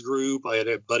writers group, I had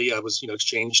a buddy I was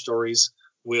exchange stories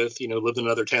with, lived in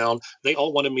another town. They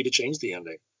all wanted me to change the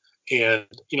ending, and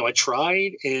I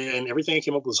tried, and everything I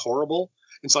came up with was horrible.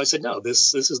 And so I said, no,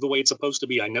 this is the way it's supposed to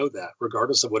be. I know that,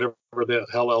 regardless of whatever the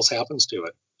hell else happens to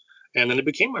it. And then it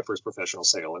became my first professional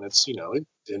sale, and it's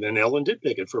and then Ellen did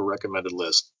pick it for a recommended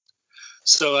list.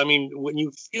 So I mean, when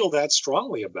you feel that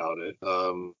strongly about it,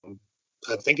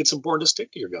 I think it's important to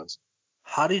stick to your guns.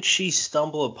 How did she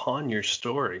stumble upon your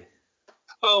story?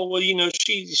 Oh well,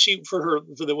 she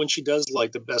when she does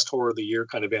like the best horror of the year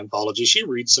kind of anthology, she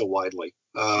reads so widely.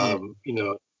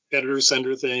 Editors send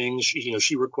her things.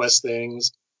 She requests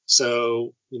things.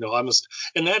 So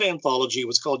and that anthology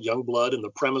was called Young Blood, and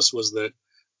the premise was that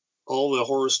all the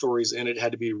horror stories in it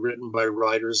had to be written by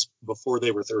writers before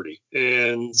they were 30,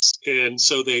 and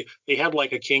so they had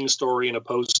like a King story and a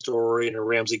Poe story and a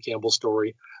Ramsey Campbell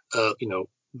story,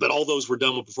 but all those were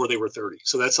done before they were 30.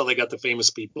 So that's how they got the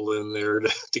famous people in there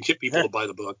to get people to buy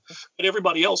the book. But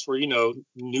everybody else were,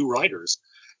 new writers.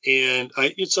 And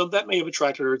so that may have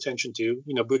attracted her attention too,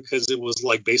 because it was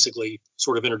like basically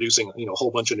sort of introducing, a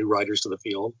whole bunch of new writers to the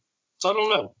field. So I don't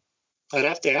know. I'd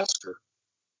have to ask her.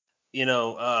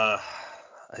 I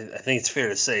think it's fair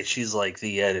to say she's like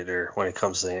the editor when it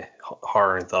comes to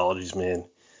horror anthologies, man.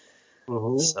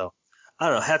 Mm-hmm. So, I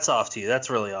don't know. Hats off to you. That's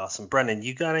really awesome. Brendan,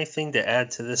 you got anything to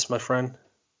add to this, my friend?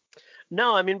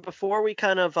 No, I mean, before we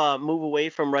kind of move away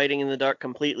from Writing in the Dark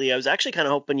completely, I was actually kind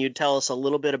of hoping you'd tell us a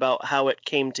little bit about how it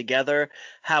came together,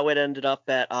 how it ended up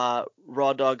at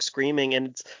Raw Dog Screaming,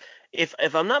 and if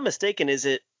I'm not mistaken, is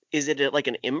it like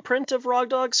an imprint of Raw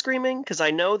Dog Screaming? Because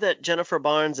I know that Jennifer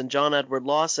Barnes and John Edward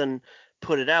Lawson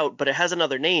put it out, but it has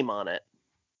another name on it.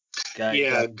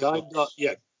 Guide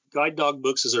Dog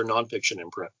Books is their nonfiction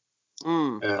imprint.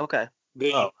 Okay.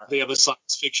 They have a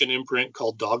science fiction imprint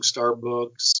called Dog Star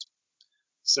Books.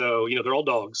 So, they're all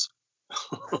dogs.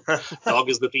 Dog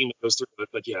is the theme that goes through it,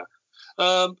 but yeah.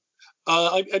 Um,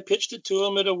 I pitched it to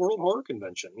them at a World Horror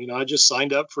Convention. I just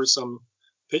signed up for some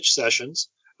pitch sessions.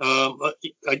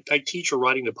 I teach a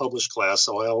writing to publish class,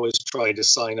 so I always try to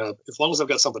sign up. As long as I've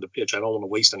got something to pitch, I don't want to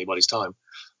waste anybody's time.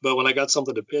 But when I got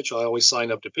something to pitch, I always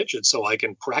sign up to pitch it so I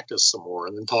can practice some more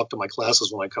and then talk to my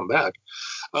classes when I come back.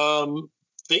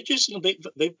 They just,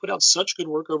 they've put out such good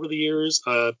work over the years.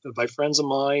 By friends of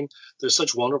mine, they're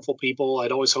such wonderful people.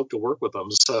 I'd always hoped to work with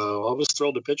them. So I was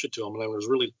thrilled to pitch it to them, and I was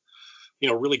really,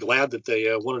 really glad that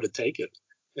they wanted to take it.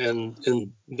 And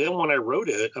then when I wrote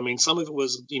it, I mean, some of it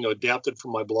was, adapted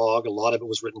from my blog. A lot of it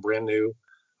was written brand new.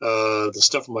 The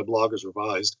stuff from my blog is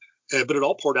revised, but it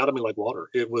all poured out of me like water.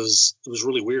 It was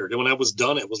really weird. And when I was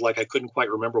done, it was like I couldn't quite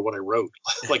remember what I wrote.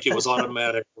 Like it was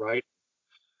automatic, right?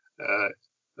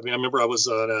 I mean, I remember I was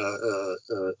on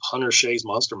Hunter Shea's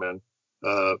Monster Men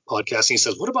podcast, and he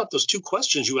says, "What about those 2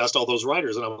 questions you asked all those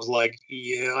writers?" And I was like,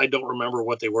 "Yeah, I don't remember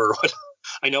what they were.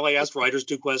 I know I asked writers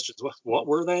 2 questions. What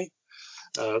were they?"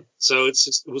 So it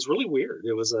was really weird.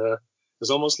 It was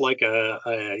almost like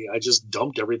I just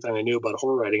dumped everything I knew about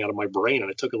horror writing out of my brain, and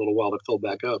it took a little while to fill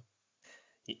back up.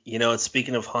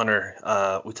 Speaking of Hunter,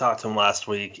 we talked to him last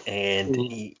week, and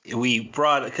we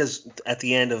brought, because at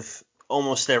the end of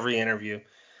almost every interview,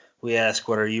 we ask,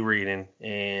 "What are you reading?"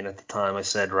 And at the time, I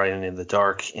said, "Writing in the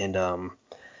Dark." And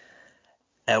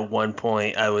at one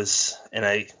point,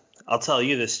 I'll tell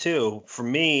you this too. For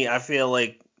me, I feel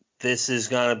like this is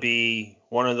gonna be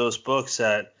one of those books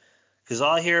that, because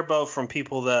all I hear about from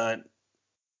people that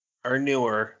are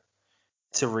newer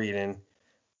to reading,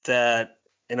 that,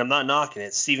 and I'm not knocking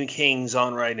it, Stephen King's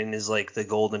On Writing is like the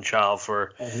golden child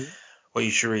for what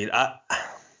you should read.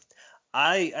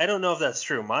 I don't know if that's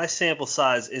true. My sample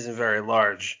size isn't very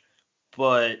large,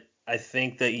 but I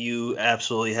think that you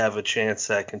absolutely have a chance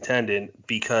at contending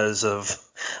because of,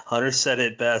 Hunter said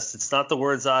it best. It's not the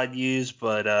words I'd use,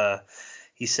 but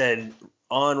he said,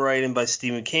 On Writing by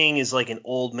Stephen King is like an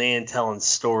old man telling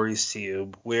stories to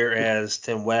you, whereas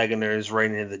Tim Waggoner's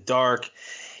Writing in the Dark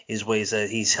is ways that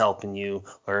he's helping you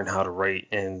learn how to write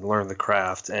and learn the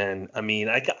craft. And I mean,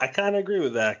 I kind of agree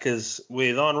with that, because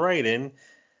with On Writing,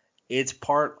 it's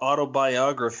part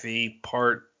autobiography,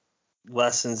 part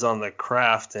lessons on the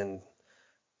craft, and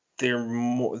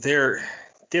they're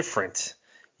different.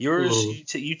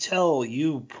 Yours,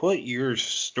 you put your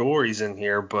stories in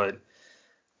here, but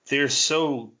they're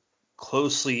so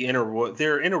closely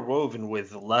interwoven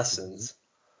with lessons.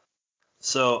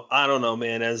 So I don't know,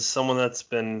 man. As someone that's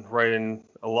been writing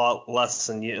a lot less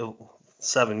than you,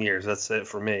 7 years, that's it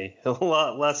for me. A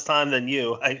lot less time than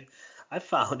you. I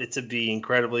found it to be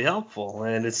incredibly helpful,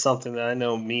 and it's something that I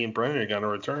know me and Brendan are going to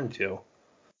return to.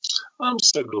 I'm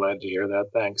so glad to hear that.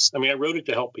 Thanks. I mean, I wrote it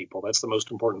to help people. That's the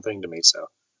most important thing to me. So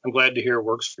I'm glad to hear it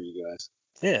works for you guys.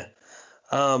 Yeah.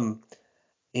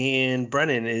 And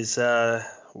Brennan, is that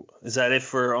it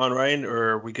for On Writing,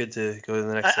 or are we good to go to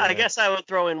the next thing? I guess I would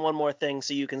throw in one more thing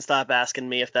so you can stop asking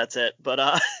me if that's it.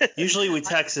 But usually we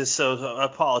text this, so I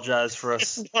apologize for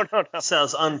us. No.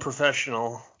 Sounds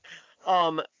unprofessional.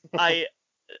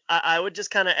 I would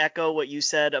just kind of echo what you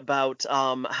said about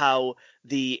how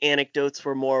the anecdotes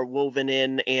were more woven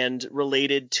in and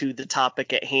related to the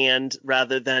topic at hand,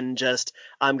 rather than just,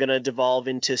 I'm going to devolve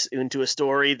into a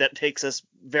story that takes us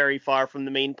very far from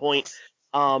the main point.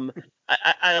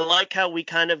 I like how we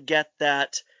kind of get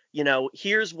that,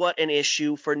 here's what an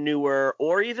issue for newer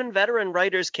or even veteran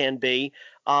writers can be.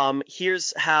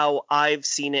 Here's how I've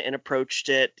seen it and approached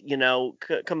it,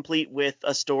 complete with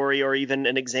a story or even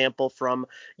an example from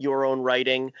your own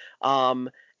writing.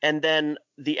 And then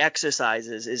the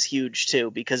exercises is huge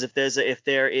too, because if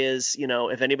there is,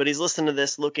 if anybody's listening to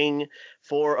this looking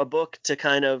for a book to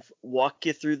kind of walk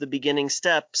you through the beginning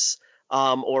steps,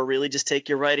 or really just take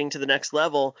your writing to the next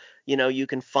level, you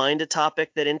can find a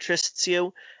topic that interests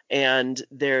you. And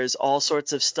there's all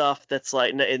sorts of stuff that's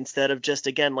like, instead of just,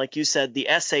 again, like you said, the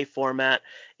essay format,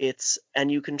 it's, and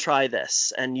you can try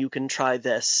this, and you can try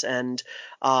this, and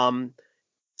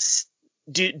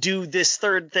do this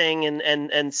third thing,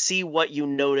 and see what you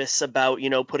notice about,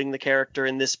 putting the character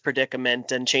in this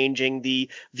predicament and changing the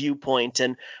viewpoint.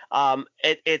 And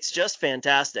it's just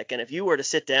fantastic. And if you were to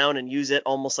sit down and use it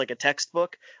almost like a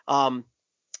textbook, and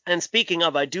speaking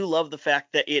of, I do love the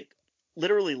fact that it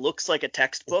literally looks like a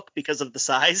textbook because of the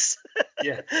size.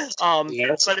 Yeah.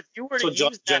 But if you were to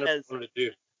use that as, to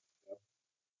do.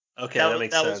 Okay, that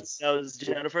makes sense. That was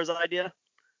Jennifer's idea.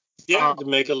 Yeah, to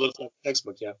make it look like a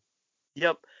textbook. Yeah.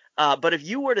 Yep. But if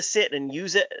you were to sit and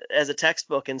use it as a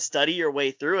textbook and study your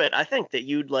way through it, I think that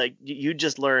you'd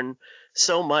just learn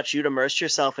so much, you'd immerse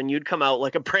yourself and you'd come out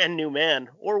like a brand new man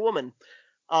or woman.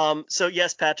 So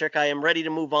yes, Patrick, I am ready to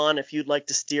move on if you'd like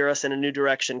to steer us in a new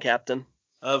direction, Captain.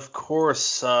 Of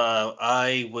course,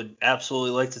 I would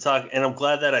absolutely like to talk, and I'm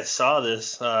glad that I saw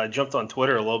this. I jumped on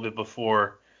Twitter a little bit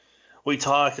before we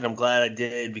talked, and I'm glad I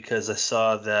did because I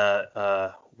saw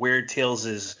that Weird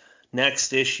Tales'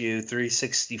 next issue,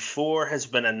 364, has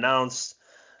been announced.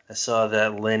 I saw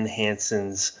that Lynn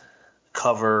Hansen's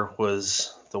cover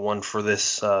was the one for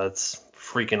this. It's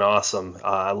freaking awesome.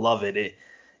 I love it.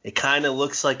 It kind of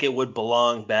looks like it would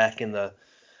belong back in the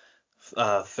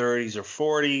 30s or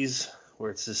 40s,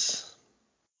 where it's this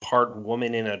part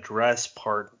woman in a dress,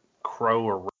 part crow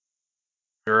or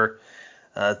rooster.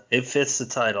 It fits the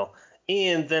title.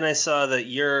 And then I saw that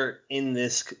you're in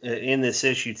this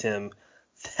issue, Tim.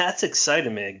 That's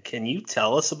exciting, man. Can you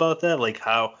tell us about that? Like,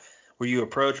 how were you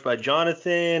approached by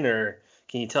Jonathan, or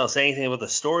can you tell us anything about the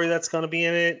story that's going to be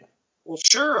in it? Well,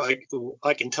 sure.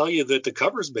 I can tell you that the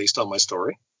cover is based on my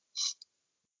story.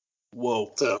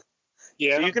 Whoa. So,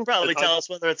 yeah. So you can probably tell us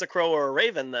whether it's a crow or a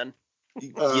raven then.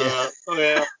 Yeah.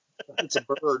 Well, it's a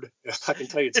bird. I can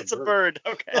tell you it's a bird.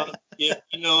 Okay. Yeah,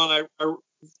 and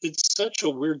it's such a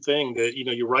weird thing that,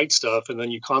 you write stuff and then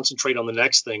you concentrate on the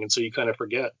next thing. And so you kind of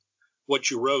forget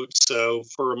what you wrote. So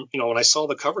when I saw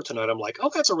the cover tonight, I'm like,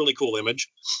 oh, that's a really cool image.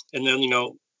 And then,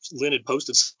 Lynn had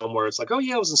posted somewhere. It's like, oh,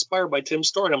 yeah, I was inspired by Tim's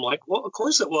story. And I'm like, well, of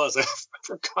course it was. I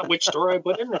forgot which story I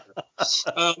put in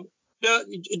there. Yeah,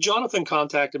 Jonathan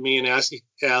contacted me and asked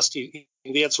he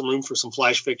had some room for some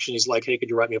flash fiction. He's like, hey, could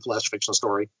you write me a flash fiction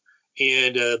story?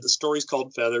 And the story's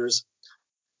called Feathers.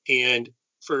 And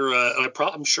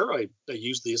I'm sure I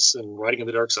used this in Writing in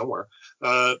the Dark somewhere.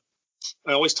 I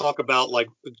always talk about like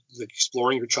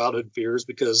exploring your childhood fears,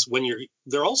 because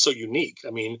they're also unique.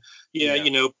 I mean,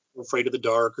 we're afraid of the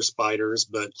dark or spiders,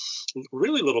 but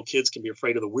really little kids can be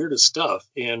afraid of the weirdest stuff.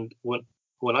 And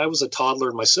when I was a toddler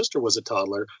and my sister was a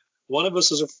toddler, one of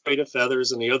us was afraid of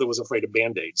feathers and the other was afraid of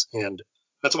Band-Aids. And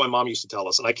that's what my mom used to tell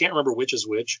us. And I can't remember which is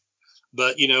which.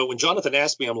 But, when Jonathan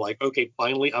asked me, I'm like, okay,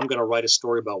 finally, I'm going to write a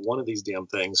story about one of these damn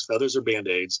things, feathers or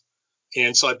Band-Aids.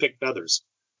 And so I picked Feathers.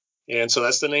 And so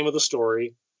that's the name of the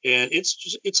story. And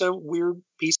it's a weird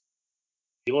piece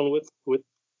dealing with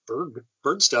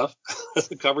bird stuff.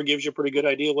 The cover gives you a pretty good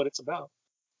idea what it's about.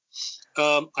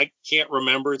 I can't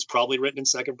remember. It's probably written in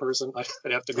second person.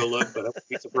 I'd have to go look, but I wouldn't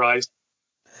be surprised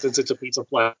since it's a piece of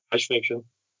flash fiction.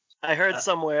 I heard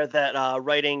somewhere that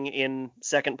writing in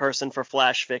second person for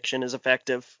flash fiction is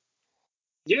effective.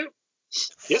 Yeah.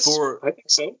 Yes, I think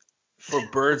so. For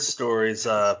bird stories,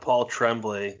 Paul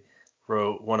Tremblay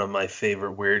wrote one of my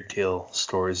favorite Weird Tale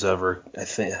stories ever. I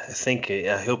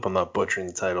hope I'm not butchering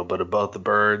the title, but about the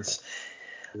birds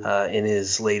in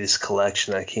his latest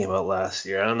collection that came out last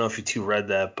year. I don't know if you two read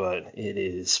that, but it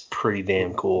is pretty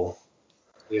damn cool.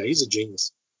 Yeah, he's a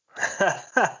genius.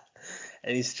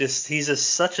 And he's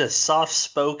such a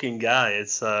soft-spoken guy.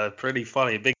 It's pretty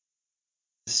funny. Big,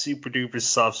 super duper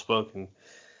soft-spoken.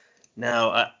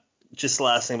 Now, just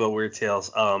last thing about Weird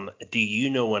Tales. Do you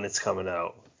know when it's coming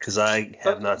out? Because I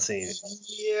have not seen it.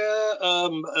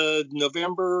 Yeah,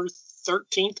 November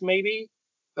 13th, maybe.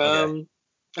 Okay.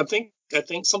 I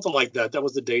think something like that. That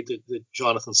was the date that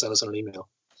Jonathan sent us on an email.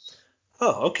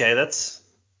 Oh, okay. That's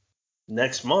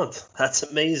next month. That's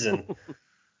amazing.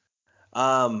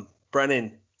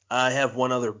 Brennan, I have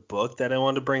one other book that I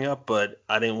wanted to bring up, but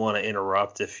I didn't want to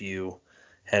interrupt if you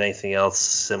had anything else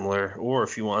similar, or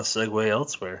if you want to segue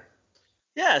elsewhere.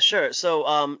 Yeah, sure.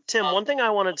 So, Tim, one thing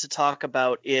I wanted to talk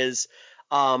about is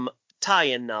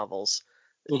tie-in novels.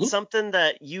 Mhm. Something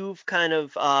that you've kind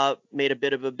of made a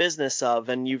bit of a business of,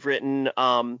 and you've written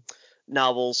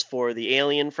novels for the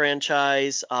Alien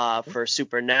franchise, for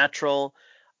Supernatural,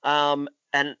 and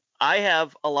I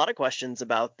have a lot of questions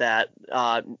about that.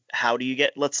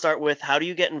 Let's start with, how do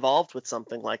you get involved with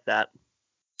something like that?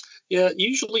 Yeah,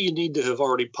 usually you need to have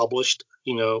already published,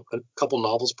 a couple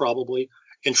novels probably,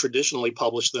 and traditionally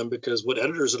publish them, because what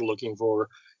editors are looking for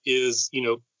is,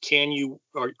 can you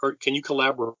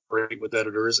collaborate with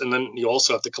editors, and then you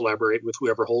also have to collaborate with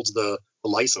whoever holds the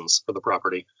license for the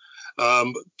property.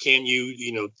 Can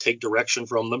you, take direction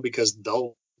from them, because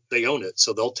they own it,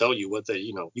 so they'll tell you what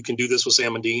you can do this with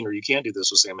Sam and Dean, or you can't do this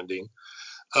with Sam and Dean.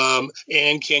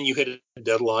 And can you hit a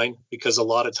deadline? Because a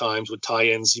lot of times with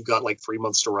tie-ins, you've got like 3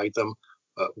 months to write them.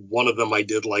 One of them I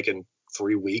did like in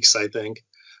 3 weeks, I think.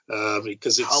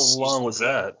 Because How long was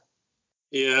that?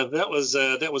 Yeah, that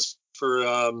was for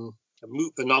a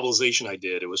novelization I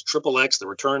did. It was XXX: The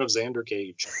Return of Xander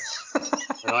Cage,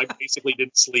 and I basically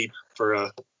didn't sleep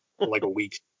for like a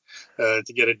week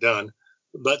to get it done.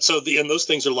 But and those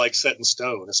things are like set in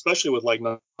stone, especially with like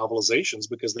novelizations,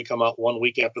 because they come out 1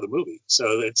 week after the movie.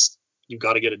 So you've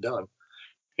got to get it done.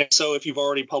 And so if you've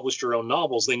already published your own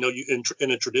novels, they know you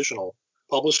in a traditional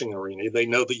publishing arena, they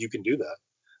know that you can do that.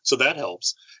 So that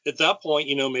helps. At that point,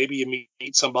 maybe you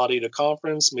meet somebody at a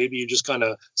conference. Maybe you just kind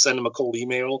of send them a cold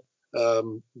email.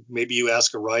 Maybe you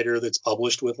ask a writer that's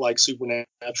published with like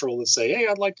Supernatural and say, hey,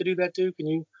 I'd like to do that too. Can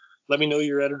you let me know who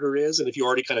your editor is? And if you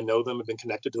already kind of know them, have been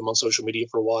connected to them on social media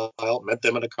for a while, met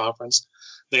them at a conference,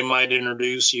 they might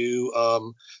introduce you.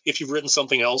 If you've written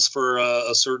something else for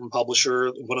a certain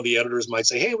publisher, one of the editors might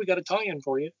say, hey, we got a tie-in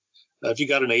for you. If you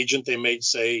got an agent, they may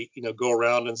say, go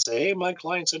around and say, hey, my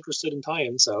client's interested in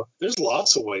tie-in. So there's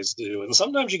lots of ways to do it. And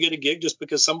sometimes you get a gig just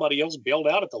because somebody else bailed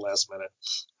out at the last minute.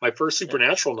 My first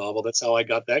Supernatural novel, that's how I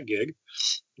got that gig.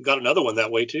 Got another one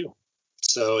that way too.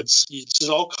 So it's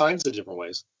all kinds of different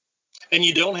ways. And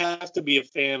you don't have to be a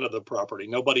fan of the property.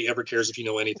 Nobody ever cares if you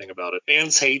know anything about it.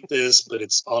 Fans hate this, but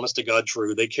it's honest to God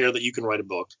true. They care that you can write a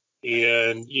book.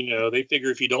 And, they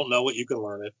figure if you don't know it, you can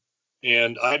learn it.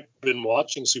 And I've been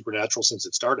watching Supernatural since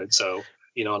it started. So,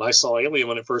 and I saw Alien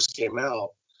when it first came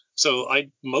out. So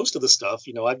most of the stuff,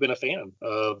 I've been a fan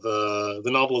of the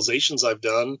novelizations I've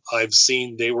done. I've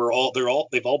seen they've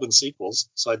all been sequels.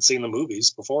 So I'd seen the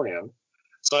movies beforehand.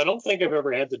 So I don't think I've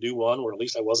ever had to do one where at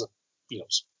least I wasn't,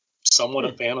 somewhat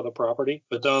a fan of the property.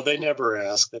 But no, they never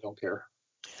ask. They don't care.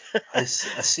 I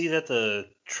see that the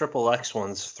XXX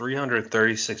one's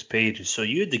 336 pages. So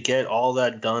you had to get all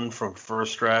that done from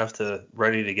first draft to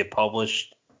ready to get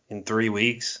published in 3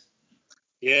 weeks?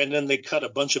 Yeah, and then they cut a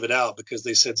bunch of it out because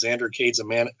they said Xander Cade's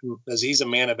he's a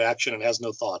man of action and has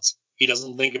no thoughts. He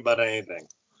doesn't think about anything.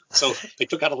 So they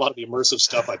took out a lot of the immersive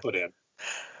stuff I put in.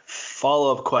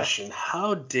 Follow-up question.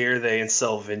 How dare they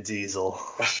insult Vin Diesel?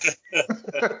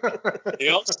 They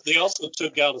also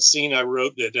took out a scene I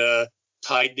wrote that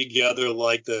tied together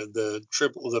like the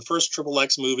first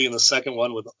XXX movie and the second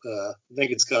one with I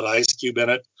think it's got Ice Cube in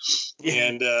it,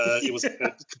 and it was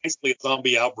basically a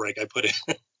zombie outbreak I put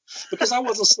in because I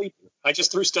wasn't sleeping. I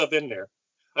just threw stuff in there.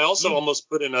 I also almost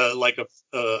put in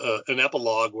an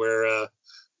epilogue where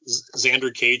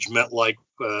Xander Cage met like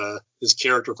his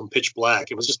character from Pitch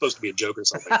Black. It was just supposed to be a joke or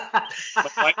something.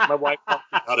 my wife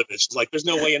talked me out of it. She's like, "There's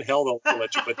no way in hell they'll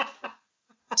let you." But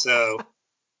so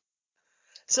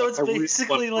it's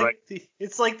basically like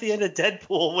it's like the end of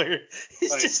Deadpool where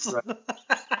he's just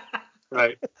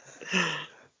right.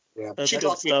 Yeah, she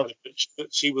talked me out of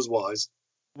it. She was wise.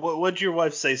 What'd your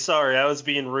wife say? Sorry, I was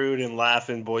being rude and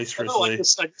laughing boisterously. No,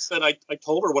 I said I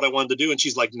told her what I wanted to do, and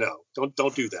she's like, "No,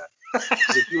 don't do that.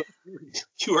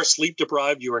 You are sleep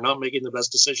deprived. You are not making the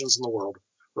best decisions in the world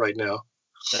right now."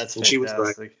 That's and fantastic. She was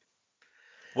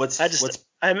right.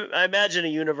 I imagine a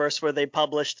universe where they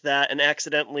published that and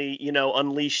accidentally,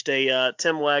 unleashed a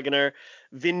Tim Waggoner,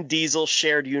 Vin Diesel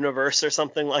shared universe or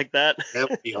something like that. That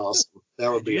would be awesome.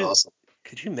 That would be awesome.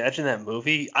 Could you imagine that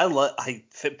movie?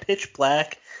 Pitch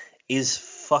Black is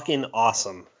fucking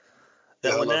awesome.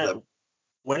 I love that.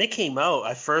 When it came out,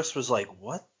 I first was like,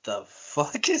 what the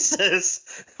fuck is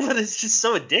this? But it's just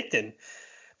so addicting.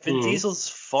 Vin Diesel's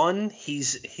fun.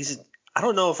 He's I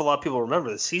don't know if a lot of people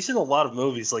remember this. He's in a lot of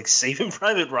movies like Saving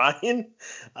Private Ryan.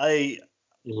 I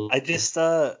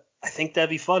think that'd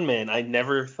be fun, man. I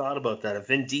never thought about that. A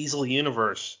Vin Diesel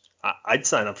universe. I'd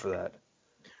sign up for that.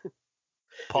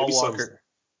 Paul Walker.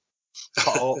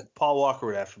 Paul Walker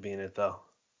would have to be in it, though.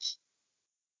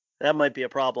 That might be a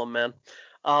problem, man.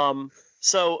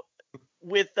 So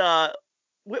with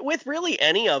really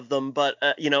any of them, but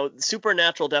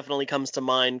Supernatural definitely comes to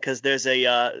mind because there's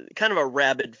a kind of a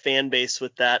rabid fan base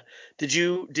with that. Did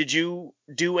you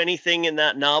do anything in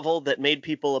that novel that made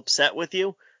people upset with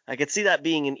you? I could see that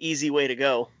being an easy way to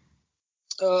go.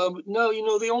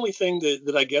 No, the only thing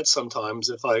that I get sometimes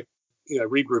if I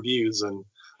read reviews, and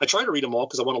I try to read them all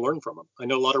because I want to learn from them. I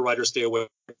know a lot of writers stay away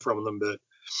from them, but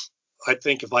I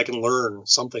think if I can learn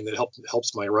something that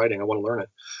helps my writing, I want to learn it.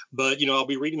 But, I'll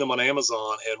be reading them on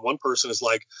Amazon, and one person is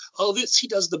like, oh, he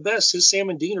does the best. His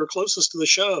Sam and Dean are closest to the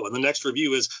show. And the next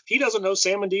review is, he doesn't know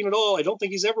Sam and Dean at all. I don't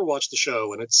think he's ever watched the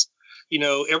show. And it's,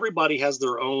 everybody has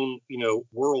their own,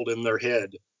 world in their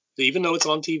head, even though it's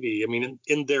on TV. I mean,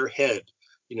 in their head.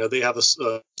 They have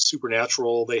a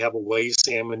Supernatural. They have a way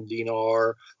Sam and Dean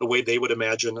are, the way they would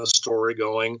imagine a story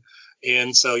going.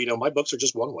 And so, my books are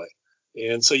just one way.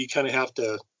 And so you kind of have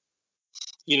to,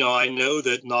 I know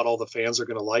that not all the fans are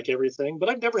going to like everything, but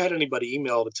I've never had anybody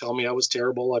email to tell me I was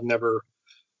terrible. I've never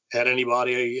had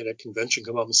anybody at a convention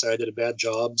come up and say I did a bad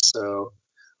job. So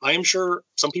I am sure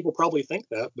some people probably think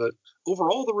that, but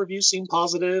overall the reviews seem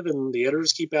positive and the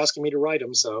editors keep asking me to write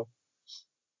them. So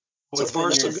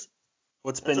far so good.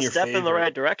 What's That's been a your step in the right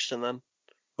favorite? direction then.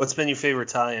 What's been your favorite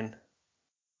tie-in?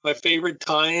 My favorite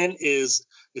tie-in is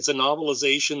it's a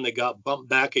novelization that got bumped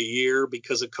back a year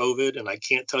because of COVID, and I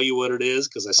can't tell you what it is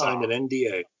because I signed an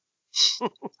NDA.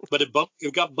 But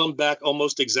it got bumped back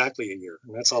almost exactly a year,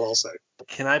 and that's all I'll say.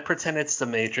 Can I pretend it's The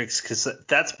Matrix? Because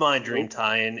that's my dream Nope.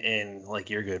 tie-in, and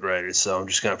like you're good writers, so I'm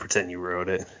just gonna pretend you wrote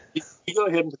it. You go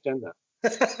ahead and pretend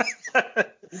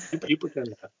that. You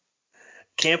pretend that.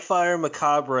 Campfire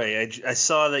Macabre. I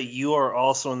saw that you are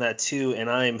also in that too, and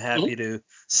I am happy to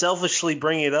selfishly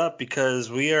bring it up because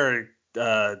we are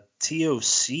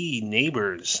TOC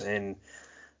neighbors, and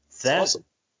that Awesome.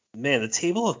 man, the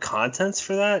table of contents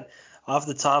for that, off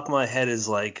the top of my head, is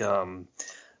like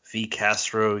V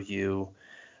Castro, you.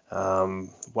 Wow,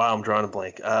 I'm drawing a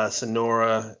blank.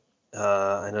 Sonora.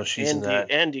 I know she's in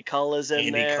that. Andy Cull is in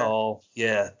Andy there. Cull.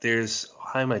 Yeah, there's.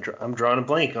 How am I? I'm drawing a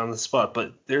blank on the spot,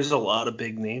 but there's a lot of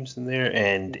big names in there,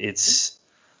 and it's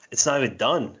not even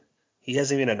done. He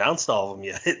hasn't even announced all of them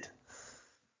yet.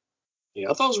 Yeah,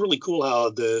 I thought it was really cool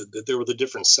how that there were the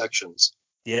different sections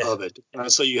of it.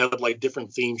 So you had like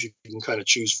different themes you can kind of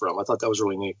choose from. I thought that was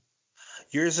really neat.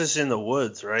 Yours is in the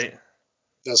woods, right?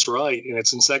 That's right, and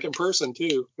it's in second person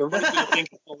too. Everybody's gonna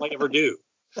think that's all I ever do.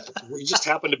 We just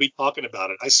happen to be talking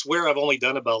about it. I swear I've only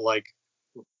done about like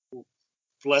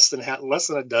less than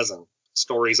a dozen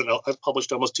stories, and I've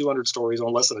published almost 200 stories,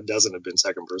 and less than a dozen have been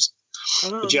second person. I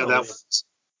don't But yeah, know. that was.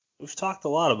 We've talked a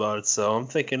lot about it, so I'm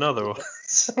thinking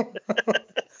otherwise.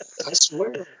 I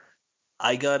swear.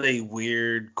 I got a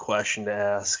weird question to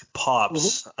ask.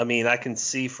 Pops. I mean, I can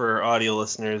see for audio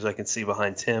listeners, I can see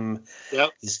behind Tim. Yep.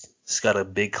 He's got a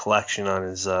big collection on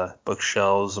his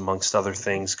bookshelves, amongst other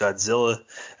things. Godzilla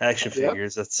action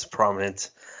figures, that's prominent.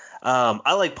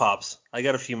 I like Pops. I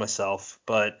got a few myself,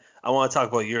 but I want to talk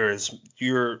about yours.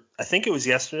 I think it was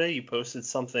yesterday you posted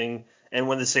something, and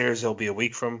when this airs, it'll be a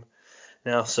week from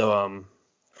now, so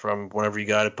from whenever you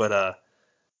got it. But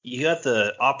you got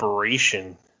the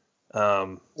Operation.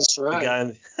 That's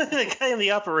right. The guy in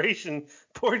the Operation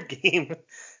board game.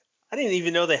 I didn't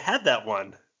even know they had that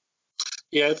one.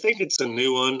 Yeah, I think it's a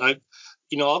new one.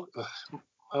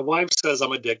 My wife says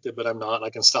I'm addicted, but I'm not. I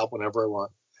can stop whenever I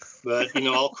want. But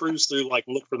I'll cruise through, like,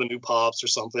 look for the new pops or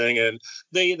something, and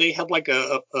they had like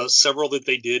a several that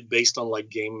they did based on like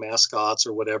game mascots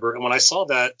or whatever. And when I saw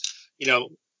that,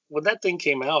 when that thing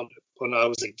came out when I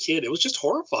was a kid, it was just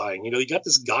horrifying. You got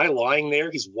this guy lying there,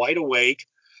 he's wide awake.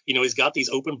 He's got these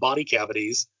open body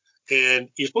cavities, and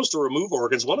you're supposed to remove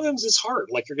organs. One of them is his heart,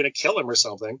 like you're going to kill him or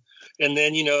something. And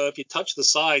then, if you touch the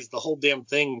sides, the whole damn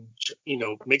thing,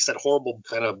 makes that horrible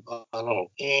kind of, I don't know,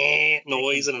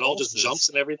 noise, and it all just jumps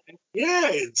and everything. Yeah,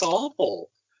 it's awful.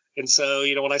 And so,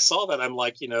 when I saw that, I'm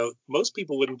like, most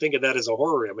people wouldn't think of that as a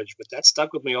horror image, but that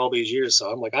stuck with me all these years.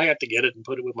 So I'm like, I have to get it and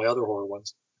put it with my other horror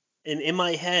ones. And in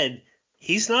my head,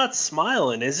 he's not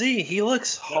smiling, is he? He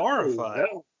looks horrified.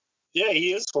 No. Yeah,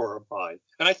 he is horrified.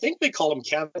 And I think they call him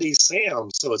Cavity Sam,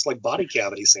 so it's like Body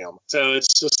Cavity Sam. So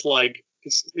it's just like,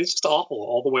 it's just awful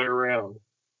all the way around.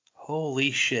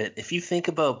 Holy shit. If you think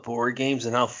about board games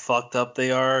and how fucked up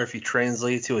they are, if you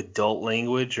translate to adult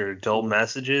language or adult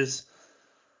messages,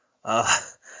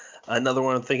 another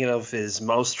one I'm thinking of is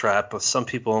Mousetrap, but some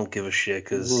people don't give a shit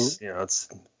because, it's,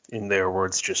 in their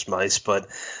words, just mice. But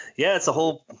yeah, it's the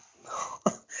whole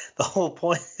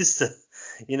point is to,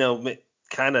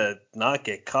 kind of not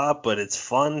get caught, but it's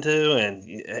fun too.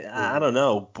 And I don't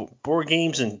know, board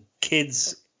games and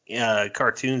kids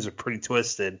cartoons are pretty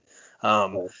twisted.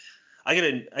 I got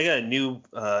a new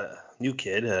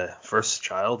kid, first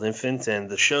child, infant, and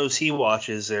the shows he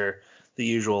watches are the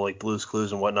usual, like Blue's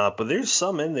Clues and whatnot. But there's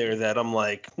some in there that I'm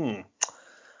like,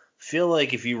 feel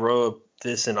like if you wrote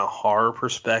this in a horror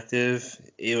perspective,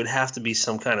 it would have to be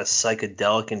some kind of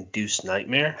psychedelic induced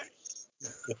nightmare.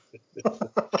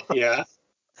 Yeah.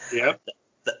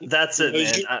 That's it,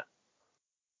 man.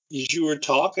 As you were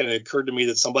talking, it occurred to me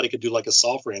that somebody could do like a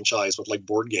Saw franchise with like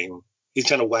board game. These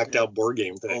kind of whacked out board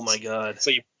game things. Oh my god!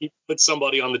 So you put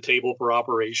somebody on the table for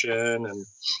Operation, and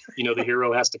the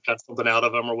hero has to cut something out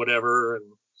of them or whatever, and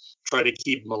try to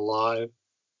keep them alive.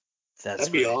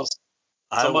 That'd be awesome.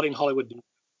 Somebody in Hollywood do.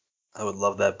 I would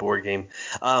love that board game.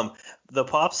 The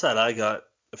pops that I got,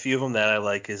 a few of them that I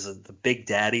like is the Big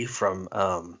Daddy from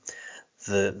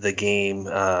the game.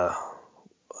 My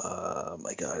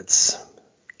God,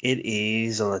 it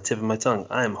is on the tip of my tongue.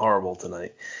 I am horrible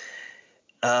tonight.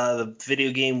 The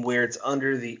video game where it's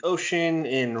under the ocean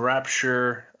in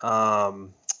Rapture,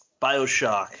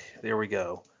 BioShock. There we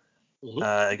go.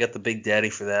 I got the Big Daddy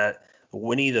for that.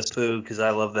 Winnie the Pooh because I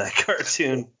love that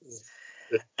cartoon.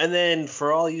 And then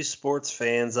for all you sports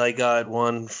fans, I got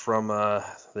one from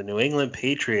the New England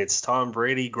Patriots, Tom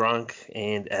Brady, Gronk,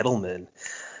 and Edelman.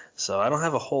 So I don't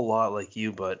have a whole lot like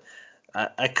you, but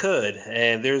I could.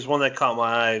 And there's one that caught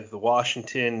my eye: the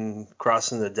Washington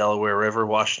crossing the Delaware River,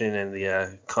 Washington and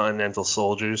the Continental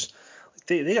Soldiers.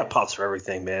 They got pops for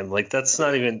everything, man. Like that's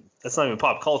not even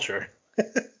pop culture.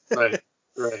 Right.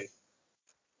 Right.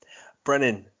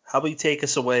 Brennan, how about you take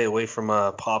us away from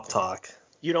pop talk?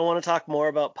 You don't want to talk more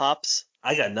about pops?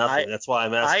 I got nothing. That's why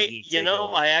I'm asking you to take it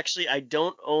away. I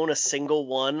don't own a single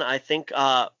one. I think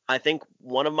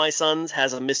one of my sons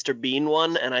has a Mr. Bean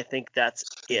one, and I think that's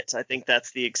it. I think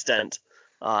that's the extent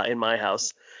in my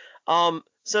house.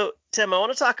 So Tim, I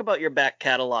want to talk about your back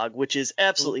catalog, which is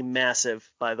absolutely massive,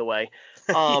 by the way.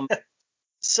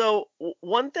 So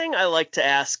one thing I like to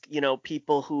ask,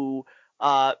 people who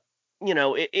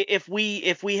if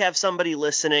we have somebody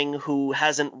listening who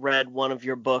hasn't read one of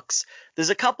your books, there's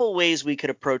a couple ways we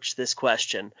could approach this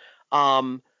question.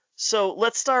 So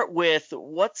let's start with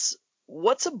what's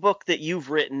a book that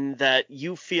you've written that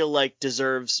you feel like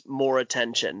deserves more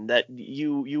attention, that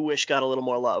you wish got a little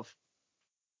more love?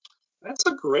 That's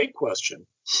a great question.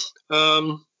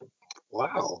 Wow.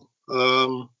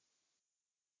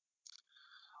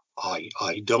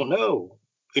 I don't know.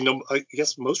 I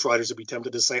guess most writers would be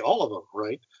tempted to say all of them,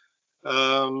 right?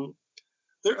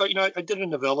 I did a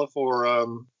novella for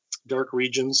Dark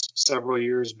Regions several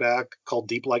years back called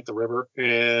Deep Like the River,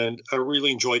 and I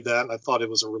really enjoyed that. I thought it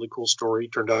was a really cool story.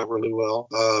 It turned out really well.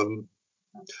 I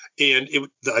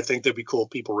think that'd be cool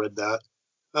if people read that.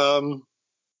 So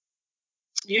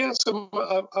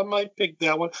I might pick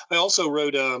that one. I also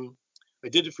wrote, I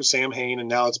did it for Sam Hain, and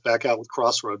now it's back out with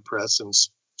Crossroad Press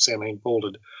since Sam Hain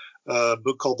folded. A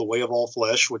book called The Way of All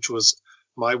Flesh, which was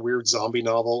my weird zombie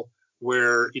novel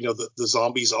where, the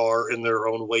zombies are in their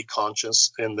own way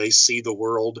conscious and they see the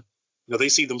world. They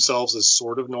see themselves as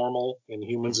sort of normal and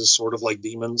humans as sort of like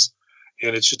demons.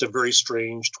 And it's just a very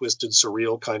strange, twisted,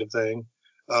 surreal kind of thing.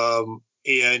 I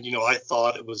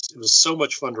thought it was so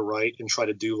much fun to write and try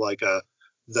to do like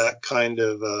that kind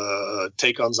of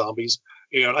take on zombies.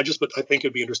 And I think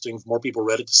it'd be interesting if more people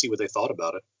read it to see what they thought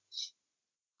about it.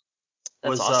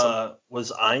 That's awesome.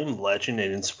 Was I'm Legend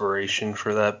an inspiration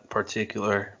for that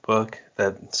particular book,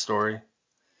 that story?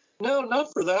 No,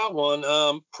 not for that one.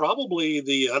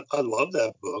 Probably I love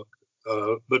that book,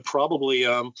 but probably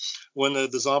when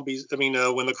the zombies,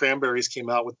 when the Cranberries came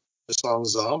out with the song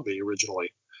 "Zombie"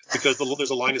 originally, because there's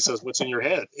a line that says "What's in your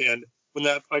head," and when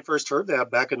I first heard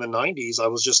that back in the '90s, I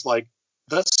was just like,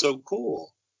 "That's so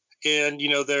cool." And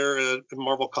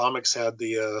Marvel Comics had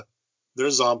their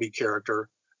zombie character.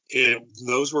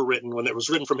 Those were written when it was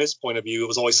written from his point of view. It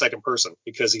was always second person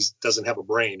because he doesn't have a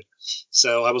brain.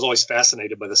 So I was always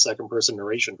fascinated by the second person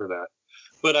narration for that.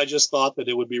 But I just thought that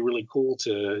it would be really cool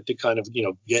to kind of,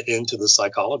 get into the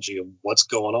psychology of what's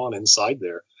going on inside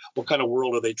there. What kind of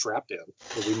world are they trapped in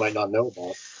that we might not know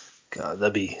about? God,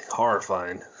 that'd be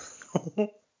horrifying.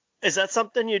 Is that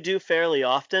something you do fairly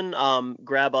often?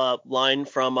 Grab a line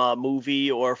from a movie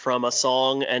or from a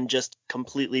song and just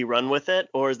completely run with it?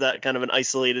 Or is that kind of an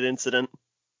isolated incident?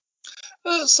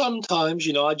 Sometimes,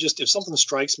 if something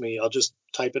strikes me, I'll just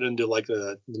type it into like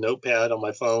the notepad on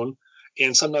my phone.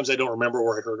 And sometimes I don't remember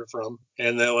where I heard it from.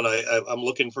 And then when I'm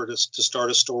looking to start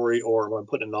a story or when I'm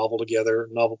putting a novel together,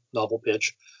 novel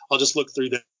pitch, I'll just look through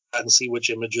that and see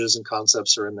which images and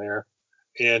concepts are in there.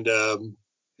 And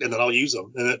then I'll use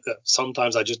them. And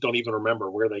sometimes I just don't even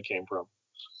remember where they came from.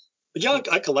 But yeah,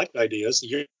 I collect ideas.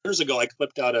 Years ago, I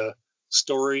clipped out a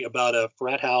story about a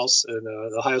frat house in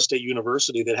Ohio State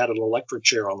University that had an electric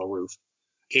chair on the roof.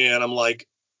 And I'm like,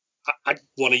 I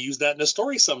want to use that in a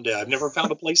story someday. I've never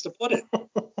found a place to put it.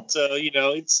 So,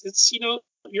 it's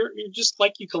you're just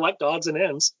like you collect odds and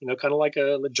ends, kind of like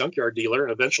a junkyard dealer,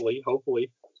 and eventually,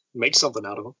 hopefully, make something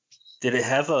out of them. Did it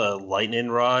have a lightning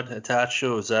rod attached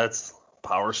to it? Was that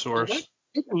power source?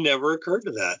 It never occurred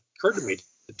to me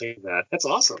to think that. That's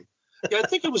awesome. Yeah, I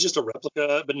think it was just a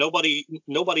replica, but nobody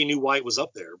knew why it was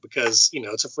up there because,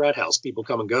 it's a frat house. People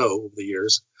come and go over the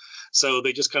years. So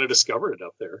they just kind of discovered it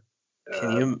up there.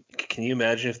 Can you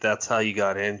imagine if that's how you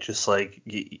got in? Just like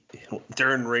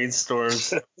during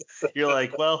rainstorms, you're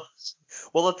like, well,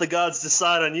 we'll let the gods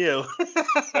decide on you.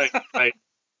 Right.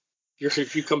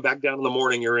 If you come back down in the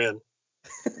morning, you're in.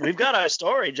 We've got our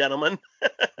story, gentlemen.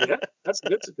 Yeah, that's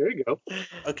good. There you go.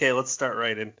 Okay, let's start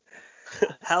writing.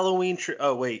 Halloween.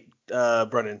 Oh wait,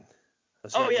 Brennan.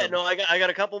 I got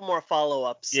a couple more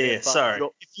follow-ups. Yeah, sorry.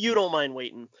 If you don't mind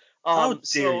waiting. How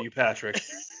dare you, Patrick?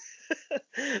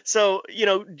 So,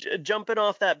 jumping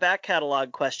off that back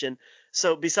catalog question,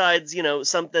 So besides,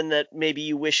 something that maybe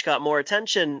you wish got more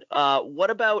attention, what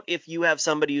about if you have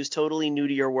somebody who's totally new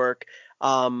to your work,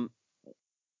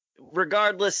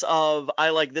 regardless of I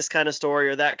like this kind of story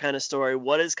or that kind of story,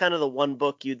 what is kind of the one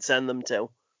book you'd send them to?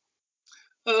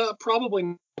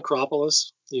 Probably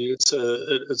Necropolis. It's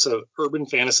a urban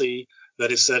fantasy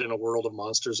that is set in a world of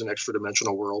monsters, an extra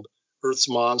dimensional world. Earth's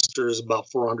monsters about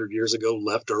 400 years ago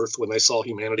left Earth when they saw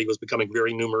humanity was becoming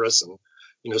very numerous and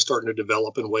starting to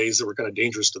develop in ways that were kind of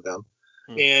dangerous to them.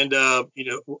 And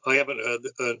I have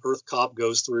an Earth cop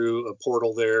goes through a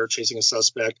portal there chasing a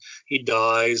suspect. He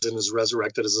dies and is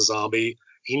resurrected as a zombie.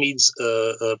 He needs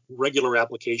regular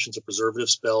applications of preservative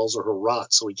spells or he'll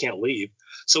rot, so he can't leave.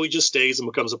 So he just stays and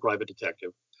becomes a private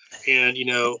detective. And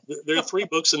there are 3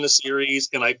 books in the series,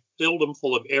 and I filled them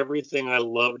full of everything I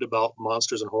loved about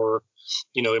monsters and horror,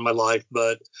 in my life.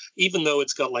 But even though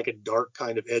it's got like a dark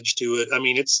kind of edge to it, I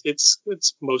mean, it's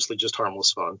mostly just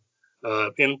harmless fun,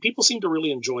 and people seem to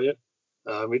really enjoy it.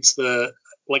 It's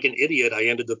like an idiot. I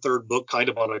ended the 3rd book kind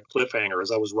of on a cliffhanger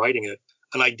as I was writing it.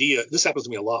 An idea. This happens to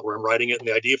me a lot where I'm writing it, and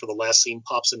the idea for the last scene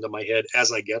pops into my head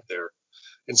as I get there.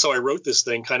 And so I wrote this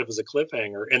thing kind of as a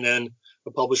cliffhanger, and then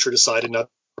the publisher decided not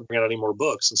to bring out any more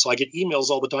books. And so I get emails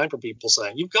all the time from people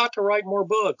saying, "You've got to write more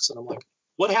books." And I'm like,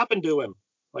 "What happened to him?"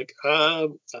 Like,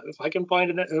 if I can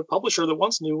find a publisher that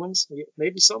wants new ones,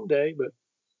 maybe someday. But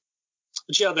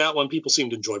yeah, that one people seem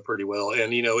to enjoy pretty well.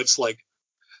 And it's like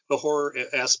the horror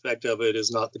aspect of it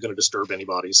is not going to disturb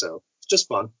anybody, so it's just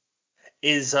fun.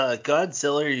 Is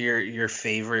Godzilla your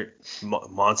favorite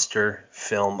monster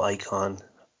film icon?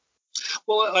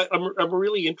 Well, I'm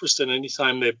really interested in any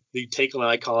time that you take an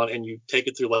icon and you take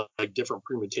it through like different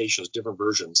permutations, different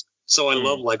versions. So I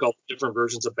love like all the different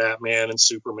versions of Batman and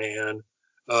Superman,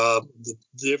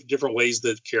 the different ways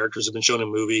that characters have been shown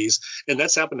in movies, and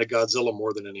that's happened to Godzilla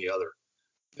more than any other,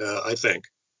 I think.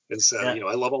 And so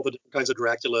I love all the different kinds of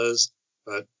Draculas,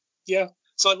 but yeah.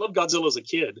 So I love Godzilla as a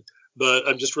kid, but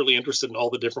I'm just really interested in all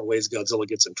the different ways Godzilla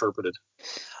gets interpreted.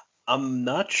 I'm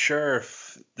not sure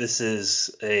if this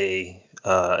is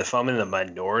if I'm in the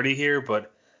minority here,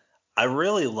 but I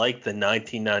really like the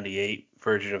 1998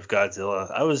 version of Godzilla.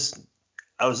 I was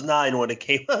 9 when it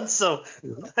came out, so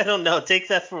I don't know. Take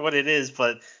that for what it is,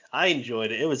 but I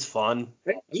enjoyed it. It was fun.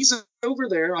 He's over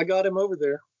there. I got him over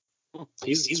there.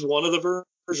 He's one of the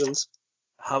versions.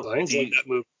 I enjoyed that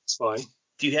movie. It's fine.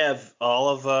 Do you have all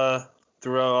of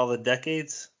throughout all the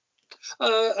decades?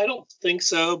 I don't think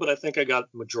so, but I think I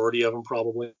got the majority of them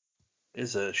probably.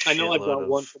 I know I've got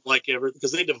one from like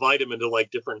because they divide them into like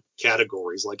different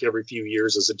categories. Like every few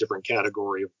years is a different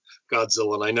category of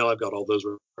Godzilla, and I know I've got all those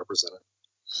represented.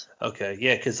 Okay,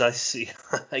 yeah, because I see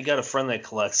I got a friend that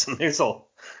collects them. There's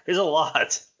a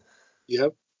lot.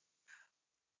 Yep.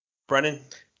 Brennan.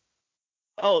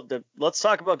 Oh, let's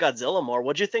talk about Godzilla more.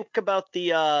 What'd you think about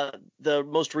the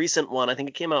most recent one? I think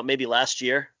it came out maybe last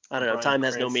year. I don't know. Bryan Time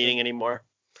has no Cranston. meaning anymore.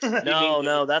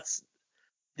 No, that's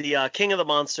the King of the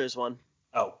Monsters one.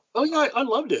 Oh yeah, I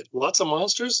loved it. Lots of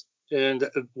monsters, and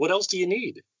what else do you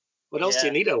need? What else do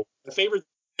you need? My favorite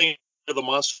thing of the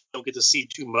monsters I don't get to see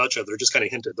too much of. They're just kind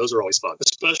of hinted. Those are always fun,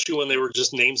 especially when they were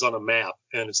just names on a map,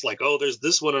 and it's like, oh, there's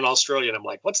this one in Australia, and I'm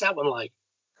like, what's that one like?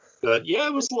 But yeah,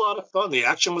 it was a lot of fun. The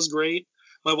action was great.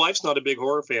 My wife's not a big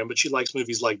horror fan, but she likes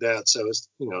movies like that, so it's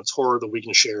it's horror that we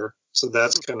can share. So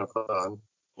that's kind of fun.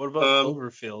 What about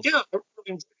Cloverfield? Yeah, I really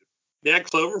enjoyed it. Yeah,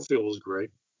 Cloverfield was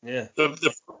great. Yeah.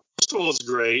 The first one was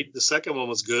great. The second one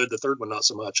was good. The third one, not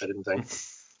so much, I didn't think.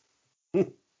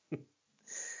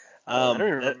 I don't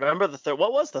even remember the third.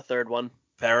 What was the third one?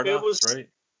 Paradox, right?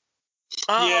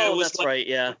 Oh, yeah, that's like, right,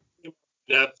 yeah.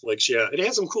 Netflix, yeah. It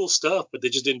had some cool stuff, but they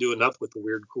just didn't do enough with the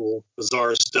weird, cool,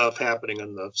 bizarre stuff happening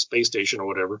on the space station or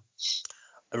whatever.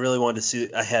 I really wanted to see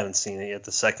it. I haven't seen it yet.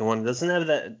 The second one doesn't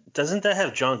that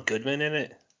have John Goodman in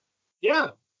it?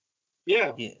 Yeah.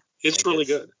 It's really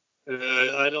good.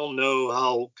 I don't know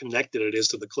how connected it is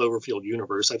to the Cloverfield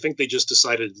universe. I think they just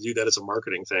decided to do that as a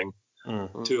marketing thing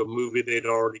to a movie they'd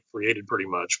already created pretty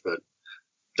much, but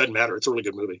doesn't matter. It's a really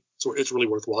good movie. It's really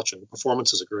worth watching. The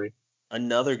performances are great.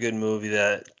 Another good movie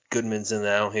that Goodman's in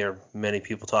that I don't hear many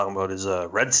people talking about is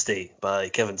Red State by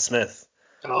Kevin Smith.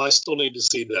 Oh, I still need to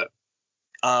see that.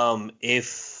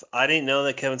 If I didn't know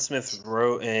that Kevin Smith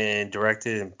wrote and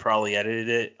directed and probably edited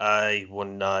it, I would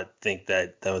not think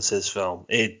that was his film.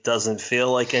 It doesn't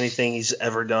feel like anything he's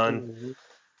ever done. Mm-hmm.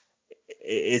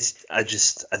 I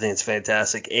think it's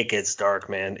fantastic. It gets dark,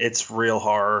 man. It's real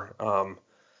horror.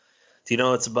 Do you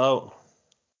know what it's about?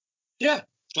 Yeah.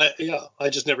 I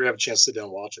just never have a chance to sit down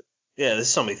and watch it. Yeah, there's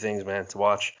so many things, man, to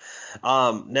watch.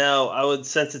 Now,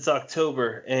 since it's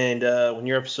October, and when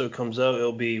your episode comes out,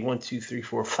 it'll be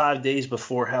 5 days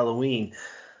before Halloween.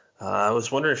 I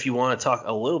was wondering if you want to talk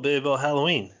a little bit about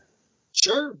Halloween.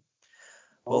 Sure.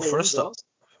 Well, Halloween's awesome.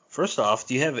 first off,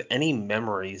 do you have any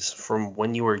memories from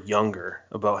when you were younger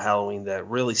about Halloween that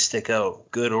really stick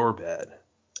out, good or bad?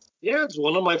 Yeah, it's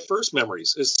one of my first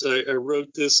memories. I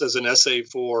wrote this as an essay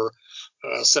for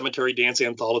a cemetery dance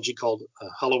anthology called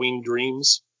Halloween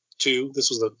Dreams 2. This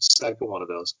was the second one of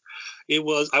those.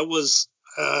 I was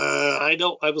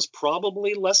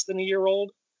probably less than a year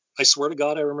old. I swear to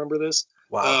God, I remember this.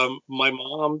 Wow. My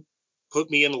mom put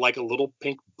me in like a little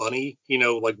pink bunny,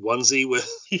 like onesie with,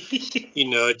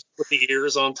 with the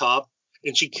ears on top.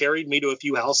 And she carried me to a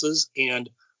few houses, and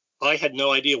I had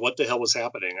no idea what the hell was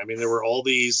happening. I mean, there were all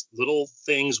these little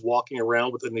things walking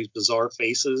around within these bizarre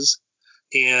faces,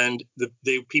 and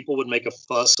people would make a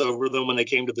fuss over them when they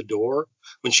came to the door.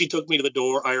 When she took me to the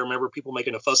door, I remember people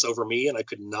making a fuss over me, and I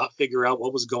could not figure out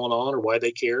what was going on or why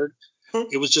they cared.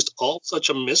 It was just all such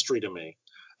a mystery to me.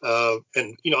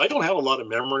 And I don't have a lot of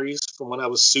memories from when I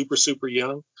was super, super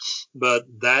young, but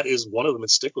that is one of them that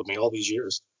stick with me all these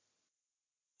years.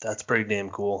 That's pretty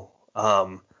damn cool.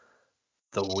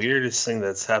 The weirdest thing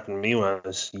that's happened to me when I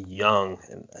was young,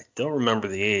 and I don't remember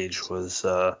the age, was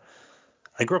I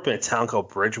grew up in a town called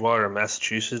Bridgewater,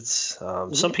 Massachusetts.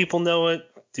 Some people know it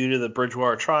due to the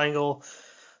Bridgewater Triangle.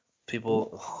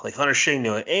 People like Hunter Shea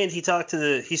knew it, and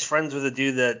he's friends with the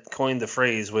dude that coined the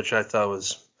phrase, which I thought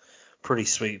was pretty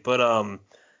sweet. But Of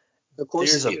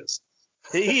course he is.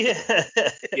 Yeah.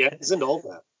 Yeah, he's into all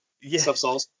that. Yeah. Stuff's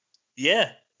awesome.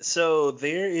 Yeah. So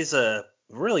there is a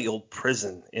really old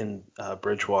prison in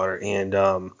Bridgewater, and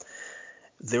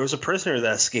there was a prisoner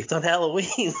that escaped on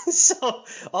Halloween. So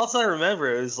also I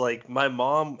remember it was like my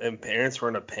mom and parents were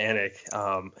in a panic.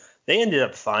 They ended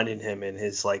up finding him in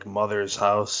his like mother's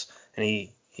house, and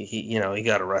he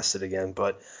got arrested again.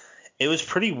 But it was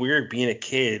pretty weird being a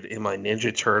kid in my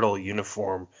Ninja Turtle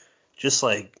uniform, just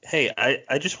like, hey,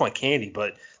 I just want candy.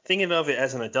 But thinking of it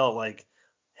as an adult, like,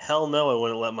 hell no, I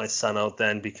wouldn't let my son out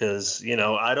then because,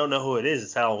 I don't know who it is.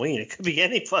 It's Halloween. It could be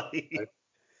anybody.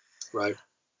 Right.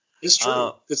 It's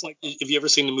true. It's like, have you ever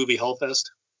seen the movie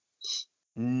Hellfest?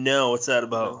 No, what's that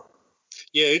about?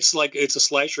 Yeah, it's a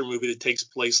slasher movie that takes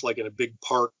place like in a big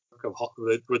park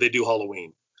where they do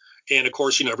Halloween. And of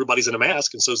course, everybody's in a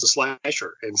mask, and so is the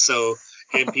slasher. And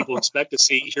people expect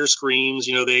to hear screams.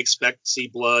 They expect to see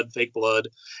blood, fake blood.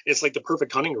 It's like the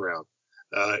perfect hunting ground.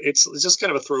 It's just kind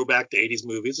of a throwback to 80s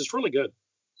movies. It's really good.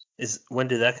 When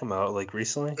did that come out? Like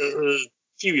recently? A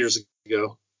few years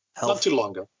ago. Not too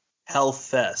long ago.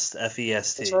 Hellfest,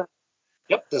 F-E-S-T. That's right.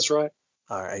 Yep, that's right.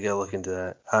 All right, I gotta look into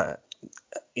that. I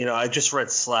just read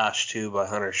Slash too by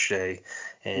Hunter Shea,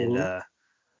 and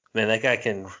man, that guy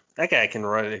can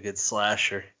write a good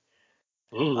slasher.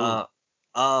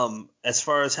 As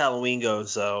far as Halloween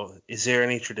goes, though, is there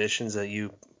any traditions that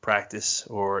you practice,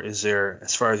 or is there,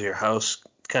 as far as your house,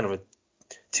 kind of a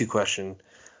two-branch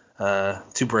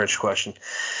question?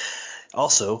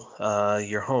 Also,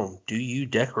 your home, do you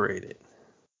decorate it?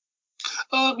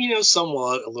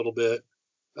 Somewhat, a little bit.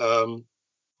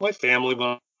 My family,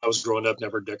 when I was growing up,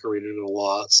 never decorated it a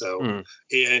lot. So,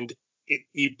 and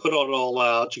you put it all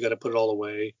out, you got to put it all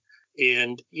away.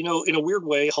 And, in a weird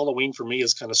way, Halloween for me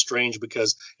is kind of strange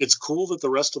because it's cool that the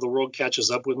rest of the world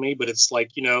catches up with me, but it's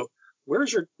like,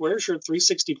 where's your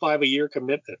 365 a year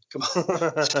commitment? Come on,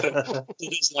 to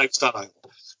this lifestyle.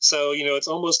 So, it's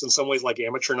almost in some ways like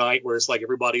amateur night where it's like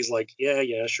everybody's like, yeah,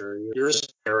 sure, you're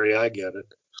scary, I get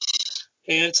it.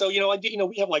 And so, we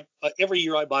have like every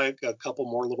year I buy a couple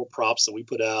more little props that we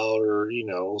put out, or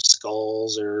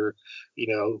skulls, or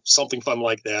something fun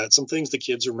like that. Some things the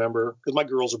kids remember because my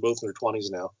girls are both in their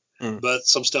 20s now, but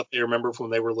some stuff they remember from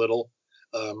when they were little.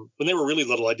 When they were really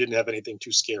little, I didn't have anything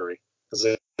too scary because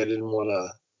I didn't want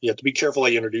to. You have to be careful how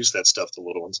you introduce that stuff to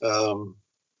little ones. So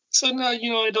no,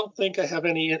 I don't think I have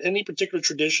any particular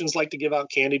traditions like to give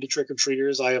out candy to trick or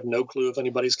treaters. I have no clue if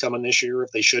anybody's coming this year, if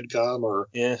they should come, or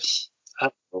yeah. I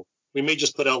don't know. We may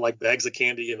just put out like bags of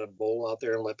candy in a bowl out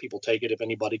there and let people take it if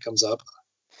anybody comes up.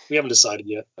 We haven't decided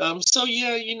yet. So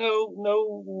yeah,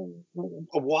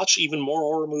 watch even more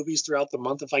horror movies throughout the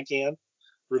month if I can.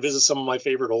 Revisit some of my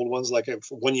favorite old ones. Like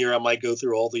one year I might go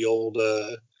through all the old,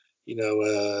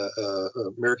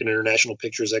 American International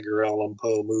Pictures, Edgar Allan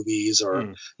Poe movies,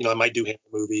 or I might do Hammer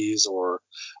movies, or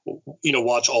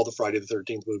watch all the Friday the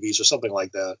 13th movies or something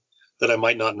like that I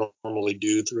might not normally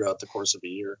do throughout the course of a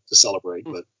year to celebrate.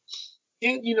 But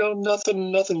yeah,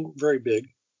 nothing very big.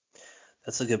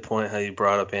 That's a good point how you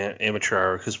brought up amateur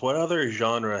hour, because what other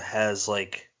genre has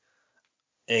like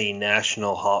a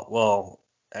national well,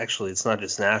 actually, it's not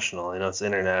just national. I know it's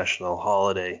international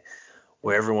holiday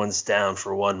where everyone's down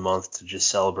for 1 month to just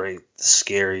celebrate the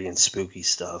scary and spooky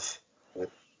stuff.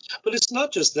 But it's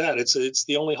not just that. It's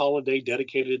the only holiday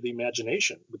dedicated to the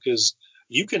imagination, because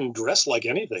you can dress like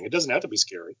anything. It doesn't have to be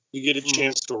scary. You get a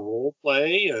chance to role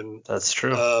play, and That's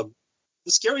true.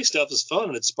 The scary stuff is fun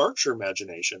and it sparks your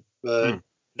imagination. But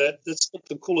that's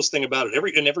the coolest thing about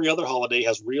it. Every other holiday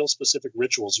has real specific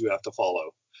rituals you have to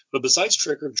follow. But besides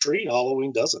trick or treat,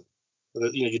 Halloween doesn't.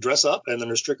 You dress up, and then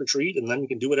there's trick or treat, and then you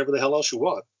can do whatever the hell else you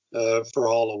want for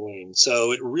Halloween.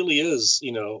 So it really is,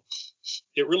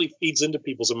 it really feeds into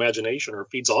people's imagination, or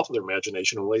feeds off of their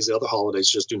imagination in ways the other holidays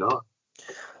just do not.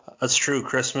 That's true.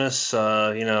 Christmas,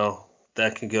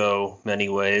 that can go many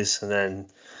ways, and then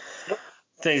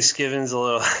Thanksgiving's a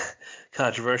little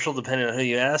controversial depending on who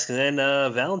you ask, and then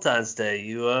Valentine's Day,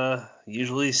 you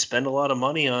usually spend a lot of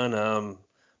money on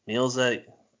meals that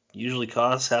usually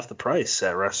cost half the price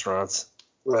at restaurants.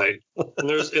 Right. And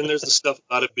there's the stuff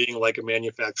about it being like a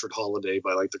manufactured holiday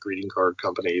by like the greeting card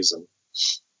companies, and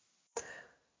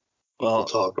people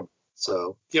talk.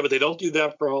 So yeah, but they don't do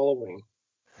that for Halloween.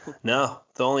 No,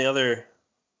 the only other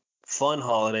fun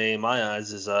holiday in my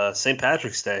eyes is St.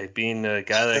 Patrick's Day, being a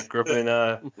guy that grew up in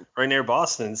right near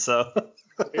Boston. So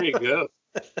there you go.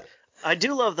 I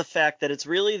do love the fact that it's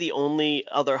really the only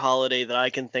other holiday that I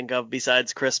can think of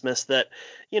besides Christmas that,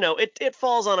 it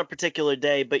falls on a particular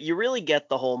day, but you really get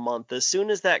the whole month. As soon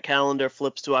as that calendar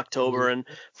flips to October, and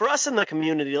for us in the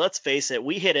community, let's face it,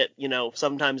 we hit it,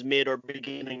 sometimes mid or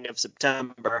beginning of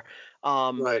September.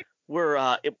 Right.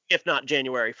 We're, if not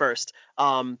January 1st,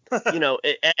 and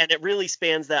it really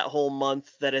spans that whole month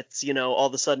that it's, all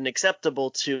of a sudden acceptable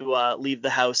to leave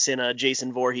the house in a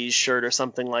Jason Voorhees shirt or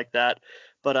something like that.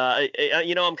 But,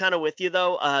 I'm kind of with you,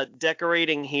 though.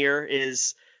 Decorating here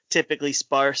is typically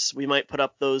sparse. We might put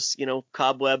up those,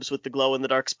 cobwebs with the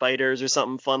glow-in-the-dark spiders or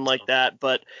something fun like that.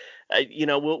 But,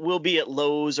 we'll be at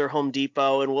Lowe's or Home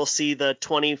Depot, and we'll see the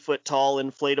 20-foot-tall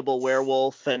inflatable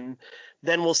werewolf, and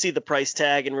then we'll see the price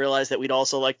tag and realize that we'd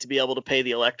also like to be able to pay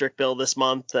the electric bill this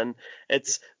month. And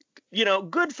it's,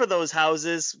 good for those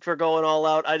houses for going all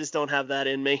out. I just don't have that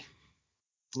in me.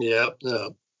 Yeah,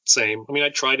 no. Same. I mean, I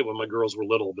tried it when my girls were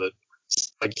little, but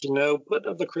putting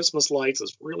up the Christmas lights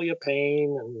is really a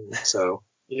pain. And so,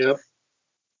 yeah.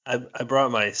 I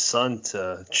brought my son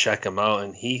to check them out,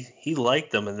 and he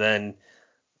liked them. And then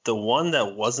the one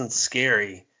that wasn't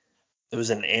scary, it was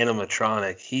an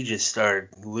animatronic. He just started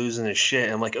losing his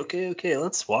shit. I'm like, okay,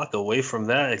 let's walk away from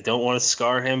that. I don't want to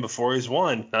scar him before he's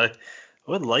one. I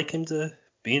would like him to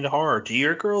be into horror. Do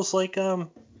your girls like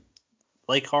horror,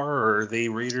 or are they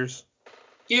readers?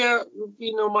 Yeah,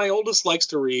 my oldest likes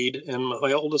to read, and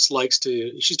my oldest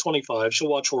she's 25. She'll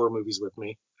watch horror movies with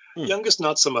me. Youngest,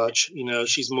 not so much.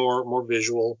 She's more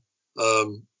visual.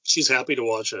 She's happy to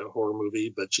watch a horror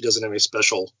movie, but she doesn't have any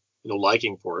special,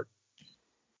 liking for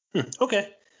it. Okay.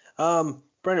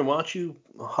 Brendan, why don't you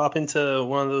hop into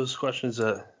one of those questions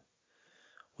that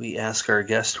we ask our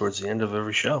guests towards the end of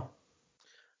every show?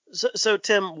 So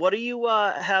Tim, what do you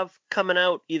have coming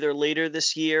out either later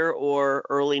this year or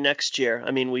early next year?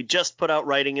 I mean, we just put out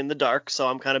Writing in the Dark, so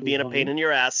I'm kind of being a pain in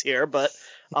your ass here, but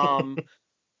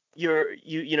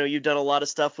you've done a lot of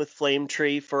stuff with Flame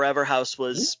Tree. Forever House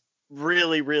was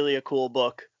really, really a cool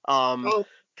book.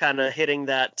 Kind of hitting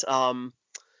that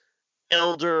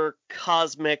elder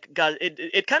cosmic god.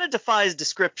 It kind of defies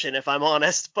description, if I'm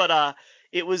honest, but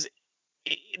it was.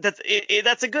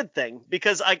 That's a good thing,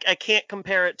 because I can't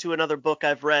compare it to another book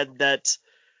I've read that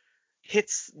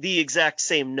hits the exact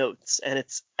same notes, and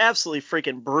it's absolutely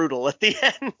freaking brutal at the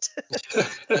end.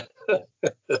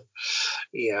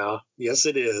 Yeah, yes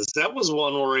it is. That was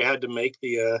one where I had to make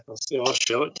I'll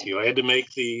show it to you. I had to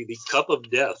make the cup of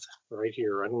death right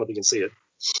here. I don't know if you can see it.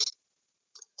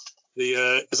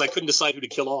 Because I couldn't decide who to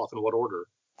kill off in what order.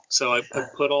 So I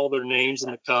put all their names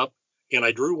in the cup, and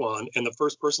I drew one, and the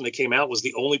first person that came out was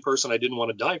the only person I didn't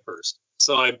want to die first.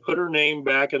 So I put her name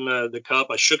back in the cup,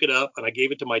 I shook it up, and I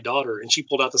gave it to my daughter, and she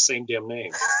pulled out the same damn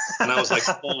name. And I was like,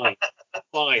 fine,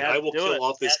 I will kill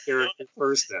off this character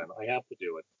first then. I have to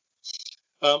do it.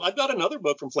 I've got another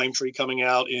book from Flame Tree coming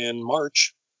out in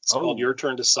March. It's called Your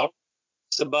Turn to Suffer.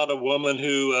 It's about a woman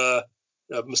who a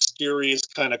mysterious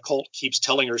kind of cult keeps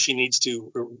telling her she needs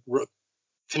to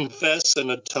confess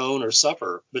and atone or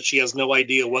suffer, but she has no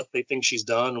idea what they think she's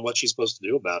done and what she's supposed to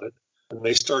do about it. And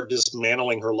they start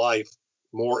dismantling her life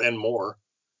more and more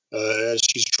as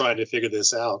she's trying to figure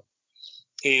this out.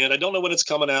 And I don't know when it's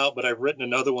coming out, but I've written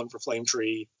another one for Flame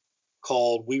Tree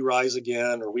called We Rise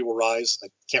Again, or We Will Rise. I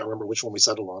can't remember which one we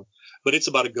settled on, but it's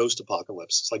about a ghost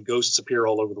apocalypse. It's like ghosts appear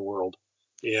all over the world.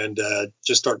 and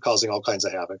just start causing all kinds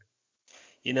of havoc.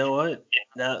 You know what?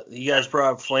 Now you guys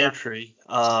brought up Flame Tree.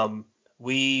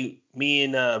 Me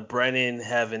and Brennan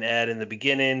have an ad in the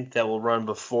beginning that will run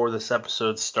before this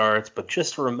episode starts. But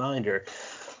just a reminder,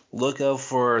 look out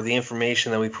for the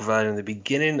information that we provide in the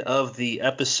beginning of the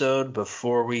episode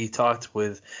before we talked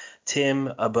with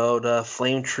Tim about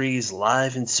Flame Tree's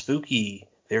Live and Spooky,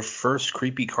 their first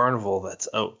creepy carnival that's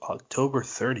out October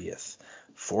 30th,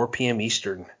 4 p.m.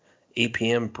 Eastern, 8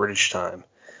 p.m. British time.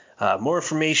 More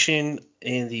information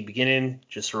in the beginning.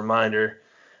 Just a reminder,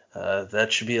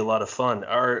 that should be a lot of fun.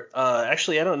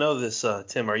 Actually, I don't know this,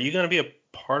 Tim. Are you going to be a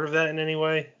part of that in any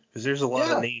way? Because there's a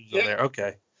lot of names on there.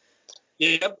 Okay.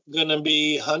 Yep, going to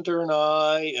be Hunter and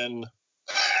I, and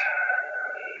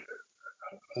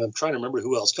I'm trying to remember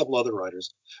who else. A couple other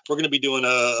writers. We're going to be doing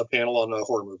a panel on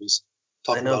horror movies,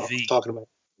 talking about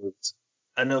movies.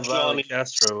 I know Violet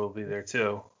Castro will be there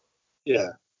too.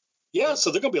 Yeah. So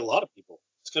there's going to be a lot of people.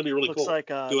 It's going to be really Looks cool. Looks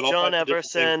like John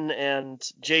Everson and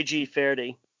J.G.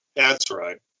 Fairdy. That's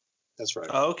right.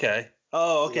 Oh, okay.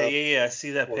 Yeah. I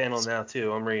see that panel now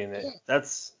too. I'm reading it. Yeah.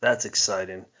 That's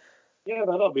exciting. Yeah,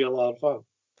 that'll be a lot of fun.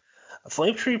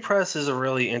 Flame Tree Press is a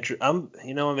really interesting.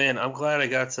 I'm glad I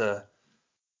got to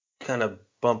kind of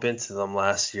bump into them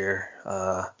last year.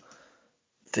 I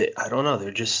don't know.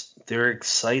 They're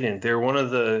exciting. They're one of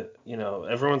the,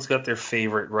 everyone's got their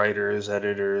favorite writers,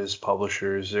 editors,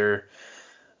 publishers.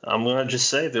 I'm gonna just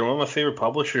say they're one of my favorite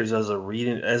publishers as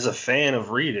a fan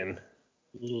of reading.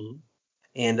 Mm-hmm.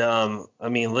 And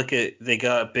they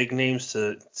got big names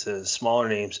to smaller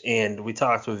names, and we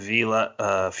talked with Vila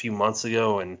a few months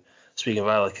ago, and speaking of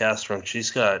Violet Castro, and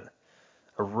she's got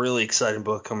a really exciting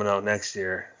book coming out next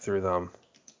year through them.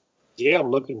 Yeah,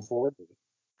 I'm looking forward to it.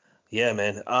 Yeah,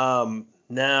 man.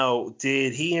 Now,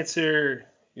 did he answer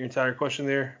your entire question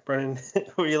there, Brennan?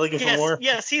 Were you looking for more?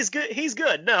 Yes, he's good. He's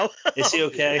good. No. Is he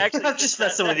okay? Actually, I'm just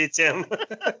messing with you, Tim.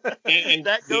 and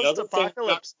that Ghost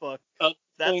Apocalypse book.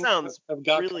 That sounds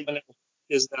really good.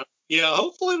 Is that,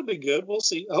 hopefully it'll be good. We'll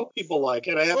see. I hope people like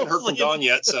it. I haven't heard from Don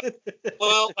yet, so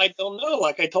well, I don't know.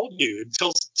 Like I told you,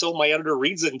 until my editor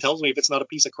reads it and tells me if it's not a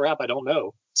piece of crap, I don't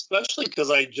know. Especially because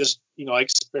I just, I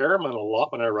experiment a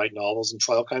lot when I write novels and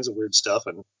try all kinds of weird stuff,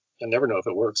 and I never know if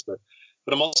it works. But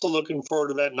I'm also looking forward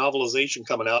to that novelization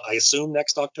coming out, I assume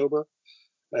next October,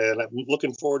 and I'm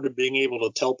looking forward to being able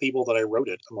to tell people that I wrote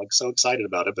it. I'm like so excited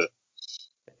about it, but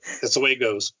that's the way it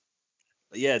goes.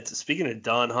 Yeah, speaking of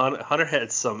Don, Hunter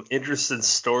had some interesting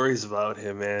stories about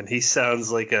him, man. He sounds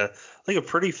like a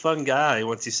pretty fun guy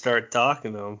once you start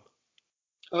talking to him.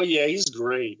 Oh yeah, he's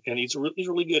great, and he's a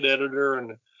really good editor,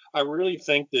 and I really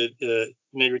think that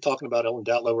you were talking about Ellen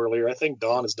Datlow earlier. I think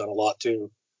Don has done a lot too,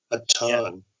 a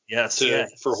ton. Yeah.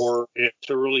 For horror,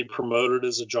 to really promote it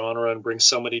as a genre and bring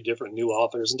so many different new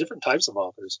authors and different types of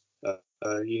authors,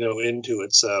 into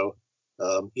it. So.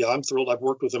 I'm thrilled. I've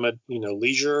worked with him at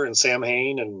Leisure and Sam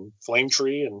Hain and Flame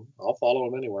Tree, and I'll follow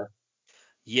him anywhere.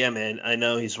 Yeah, man. I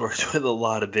know he's worked with a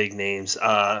lot of big names.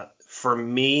 For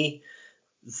me,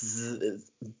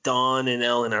 Don and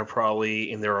Ellen are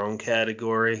probably in their own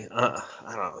category.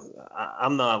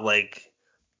 I'm not like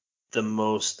the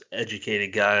most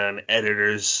educated guy on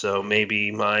editors, so maybe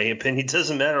my opinion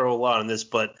doesn't matter a lot on this.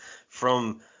 But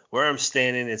from where I'm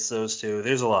standing, it's those two.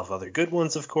 There's a lot of other good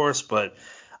ones, of course, but.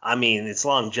 I mean, it's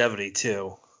longevity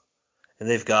too, and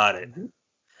they've got it. And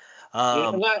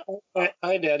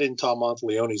I'd add in Tom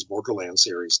Monteleone's Borderland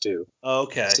series too.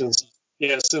 Okay. Since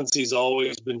he's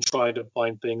always been trying to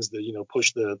find things that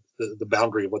push the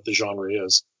boundary of what the genre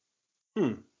is.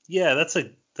 Yeah, that's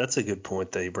a good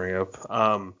point that you bring up.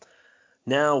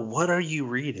 Now, what are you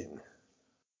reading?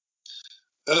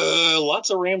 Lots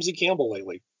of Ramsey Campbell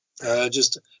lately. There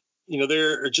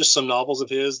are just some novels of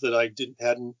his that I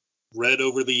hadn't read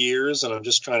over the years, and I'm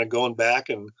just kind of going back,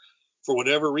 and for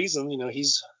whatever reason,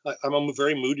 I'm a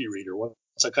very moody reader. Once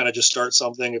I kind of just start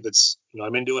something, if it's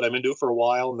I'm into it for a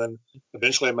while, and then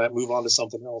eventually I might move on to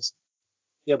something else.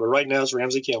 Yeah, but right now it's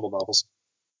Ramsey Campbell novels.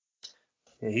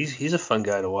 Yeah, he's a fun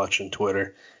guy to watch on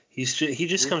Twitter. He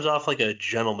just comes off like a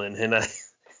gentleman,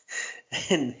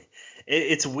 and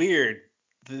it's weird.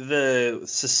 The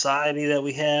society that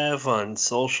we have on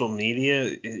social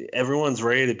media, everyone's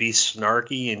ready to be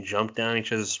snarky and jump down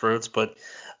each other's throats, but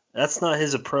that's not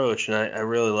his approach, and I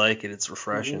really like it. It's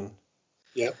refreshing. Mm-hmm.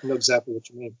 Yeah, I know exactly what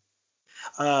you mean.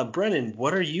 Brennan,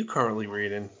 what are you currently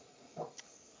reading?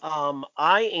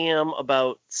 I am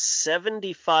about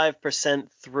 75%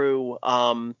 through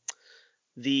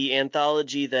the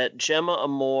anthology that Gemma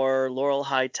Amor, Laurel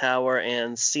Hightower,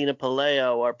 and Sina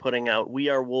Paleo are putting out, We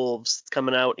Are Wolves. It's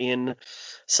coming out in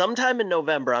sometime in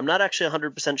November. I'm not actually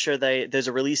 100% sure there's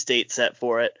a release date set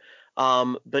for it,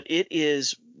 but it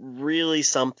is really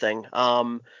something.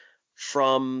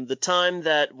 From the time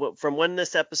from when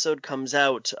this episode comes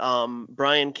out,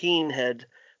 Brian Keene had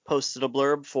posted a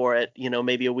blurb for it,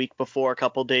 maybe a week before, a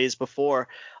couple days before,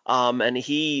 and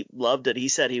he loved it. He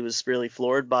said he was really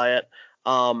floored by it.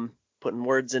 Putting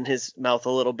words in his mouth a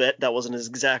little bit. That wasn't his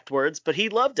exact words, but he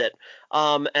loved it.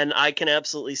 And I can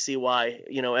absolutely see why.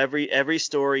 Every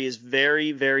story is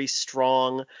very, very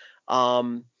strong.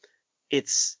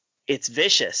 It's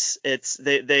vicious.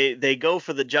 They go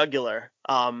for the jugular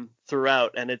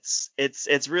throughout, and it's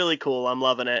really cool. I'm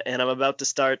loving it, and I'm about to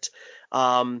start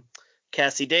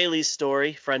Cassie Daly's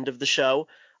story, friend of the show.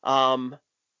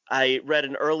 I read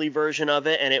an early version of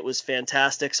it, and it was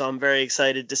fantastic, so I'm very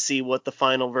excited to see what the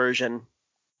final version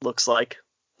looks like.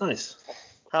 Nice.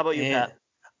 How about you, Pat?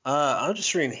 I'm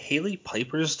just reading Haley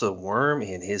Piper's The Worm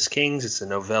and His Kings. It's a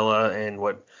novella, and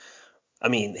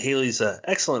Haley's an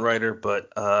excellent writer, but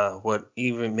what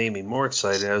even made me more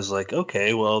excited, I was like,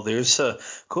 okay, well, there's a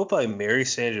quote by Mary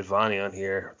San Giovanni on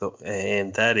here,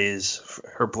 and that is,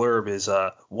 her blurb is,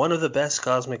 one of the best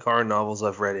cosmic horror novels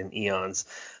I've read in eons.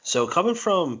 So coming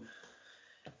from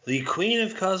the queen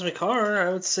of cosmic horror,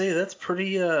 I would say that's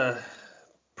pretty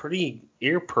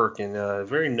ear-perking, a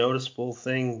very noticeable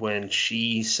thing when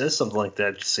she says something like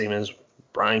that, same as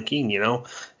Brian Keene,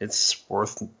 It's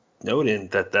worth noting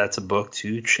that that's a book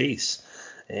to chase.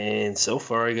 And so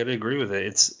far, I got to agree with it.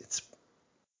 It's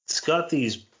got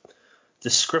these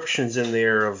descriptions in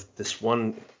there of this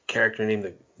one character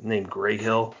named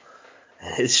Greyhill.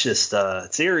 It's just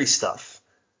it's eerie stuff.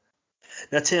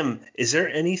 Now, Tim, is there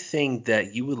anything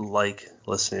that you would like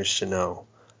listeners to know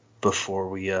before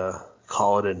we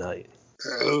call it a night?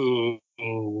 Oh,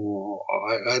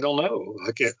 I don't know.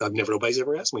 Nobody's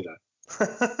ever asked me that.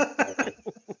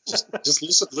 just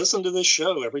listen to this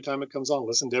show every time it comes on.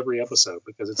 Listen to every episode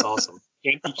because it's awesome.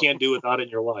 You can't do without it in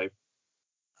your life.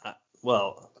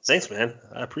 Well, thanks, man.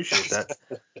 I appreciate that.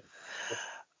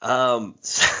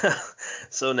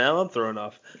 So now I'm thrown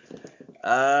off.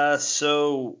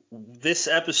 So this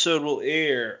episode will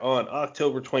air on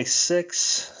October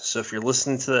 26th. So if you're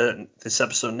listening to this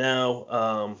episode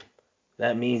now,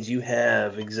 that means you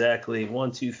have exactly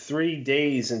 3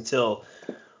 days until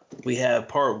we have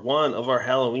part 1 of our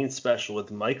Halloween special with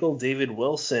Michael David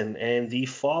Wilson, and the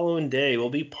following day will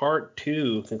be part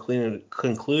 2,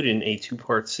 concluding a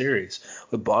 2-part series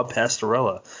with Bob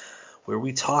Pastorella, where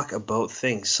we talk about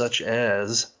things such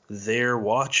as They're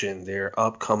Watching, their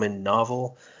upcoming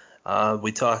novel.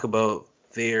 We talk about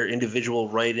their individual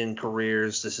write-in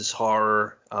careers. This is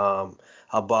horror, how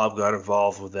Bob got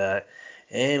involved with that,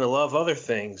 and a lot of other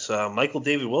things. Michael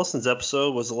David Wilson's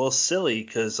episode was a little silly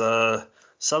because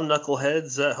some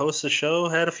knuckleheads that host the show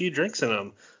had a few drinks in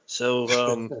them.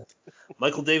 So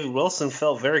Michael David Wilson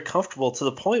felt very comfortable to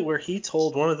the point where he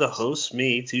told one of the hosts,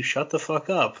 me, to shut the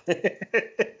fuck up.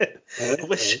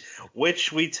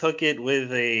 which we took it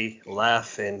with a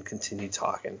laugh and continued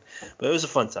talking. But it was a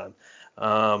fun time.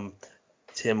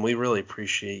 Tim, we really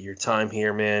appreciate your time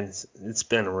here, man. It's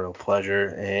been a real pleasure,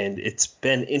 and it's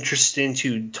been interesting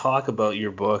to talk about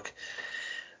your book,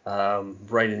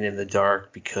 Writing in the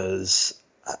Dark, because,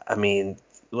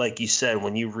 like you said,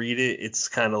 when you read it, it's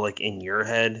kind of like in your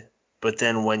head. But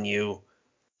then when you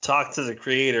talk to the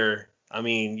creator,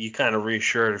 you kind of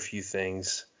reassured a few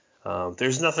things.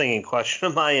 There's nothing in question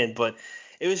on my end, but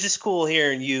it was just cool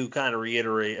hearing you kind of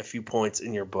reiterate a few points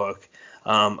in your book.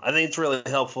 I think it's really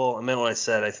helpful. I meant what I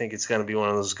said. I think it's going to be one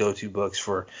of those go-to books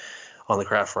for on the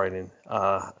craft writing.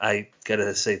 I got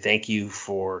to say thank you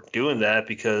for doing that,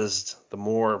 because the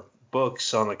more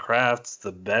books on the craft,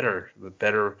 the better. The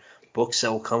better books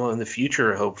that will come out in the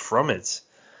future, I hope, from it.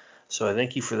 So I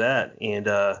thank you for that. And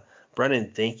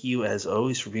Brennan, thank you as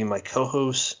always for being my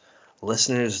co-host.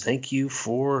 Listeners, thank you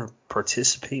for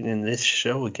participating in this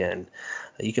show again.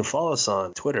 You can follow us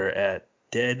on Twitter at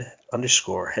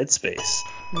dead_headspace.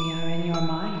 We are in your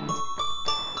mind.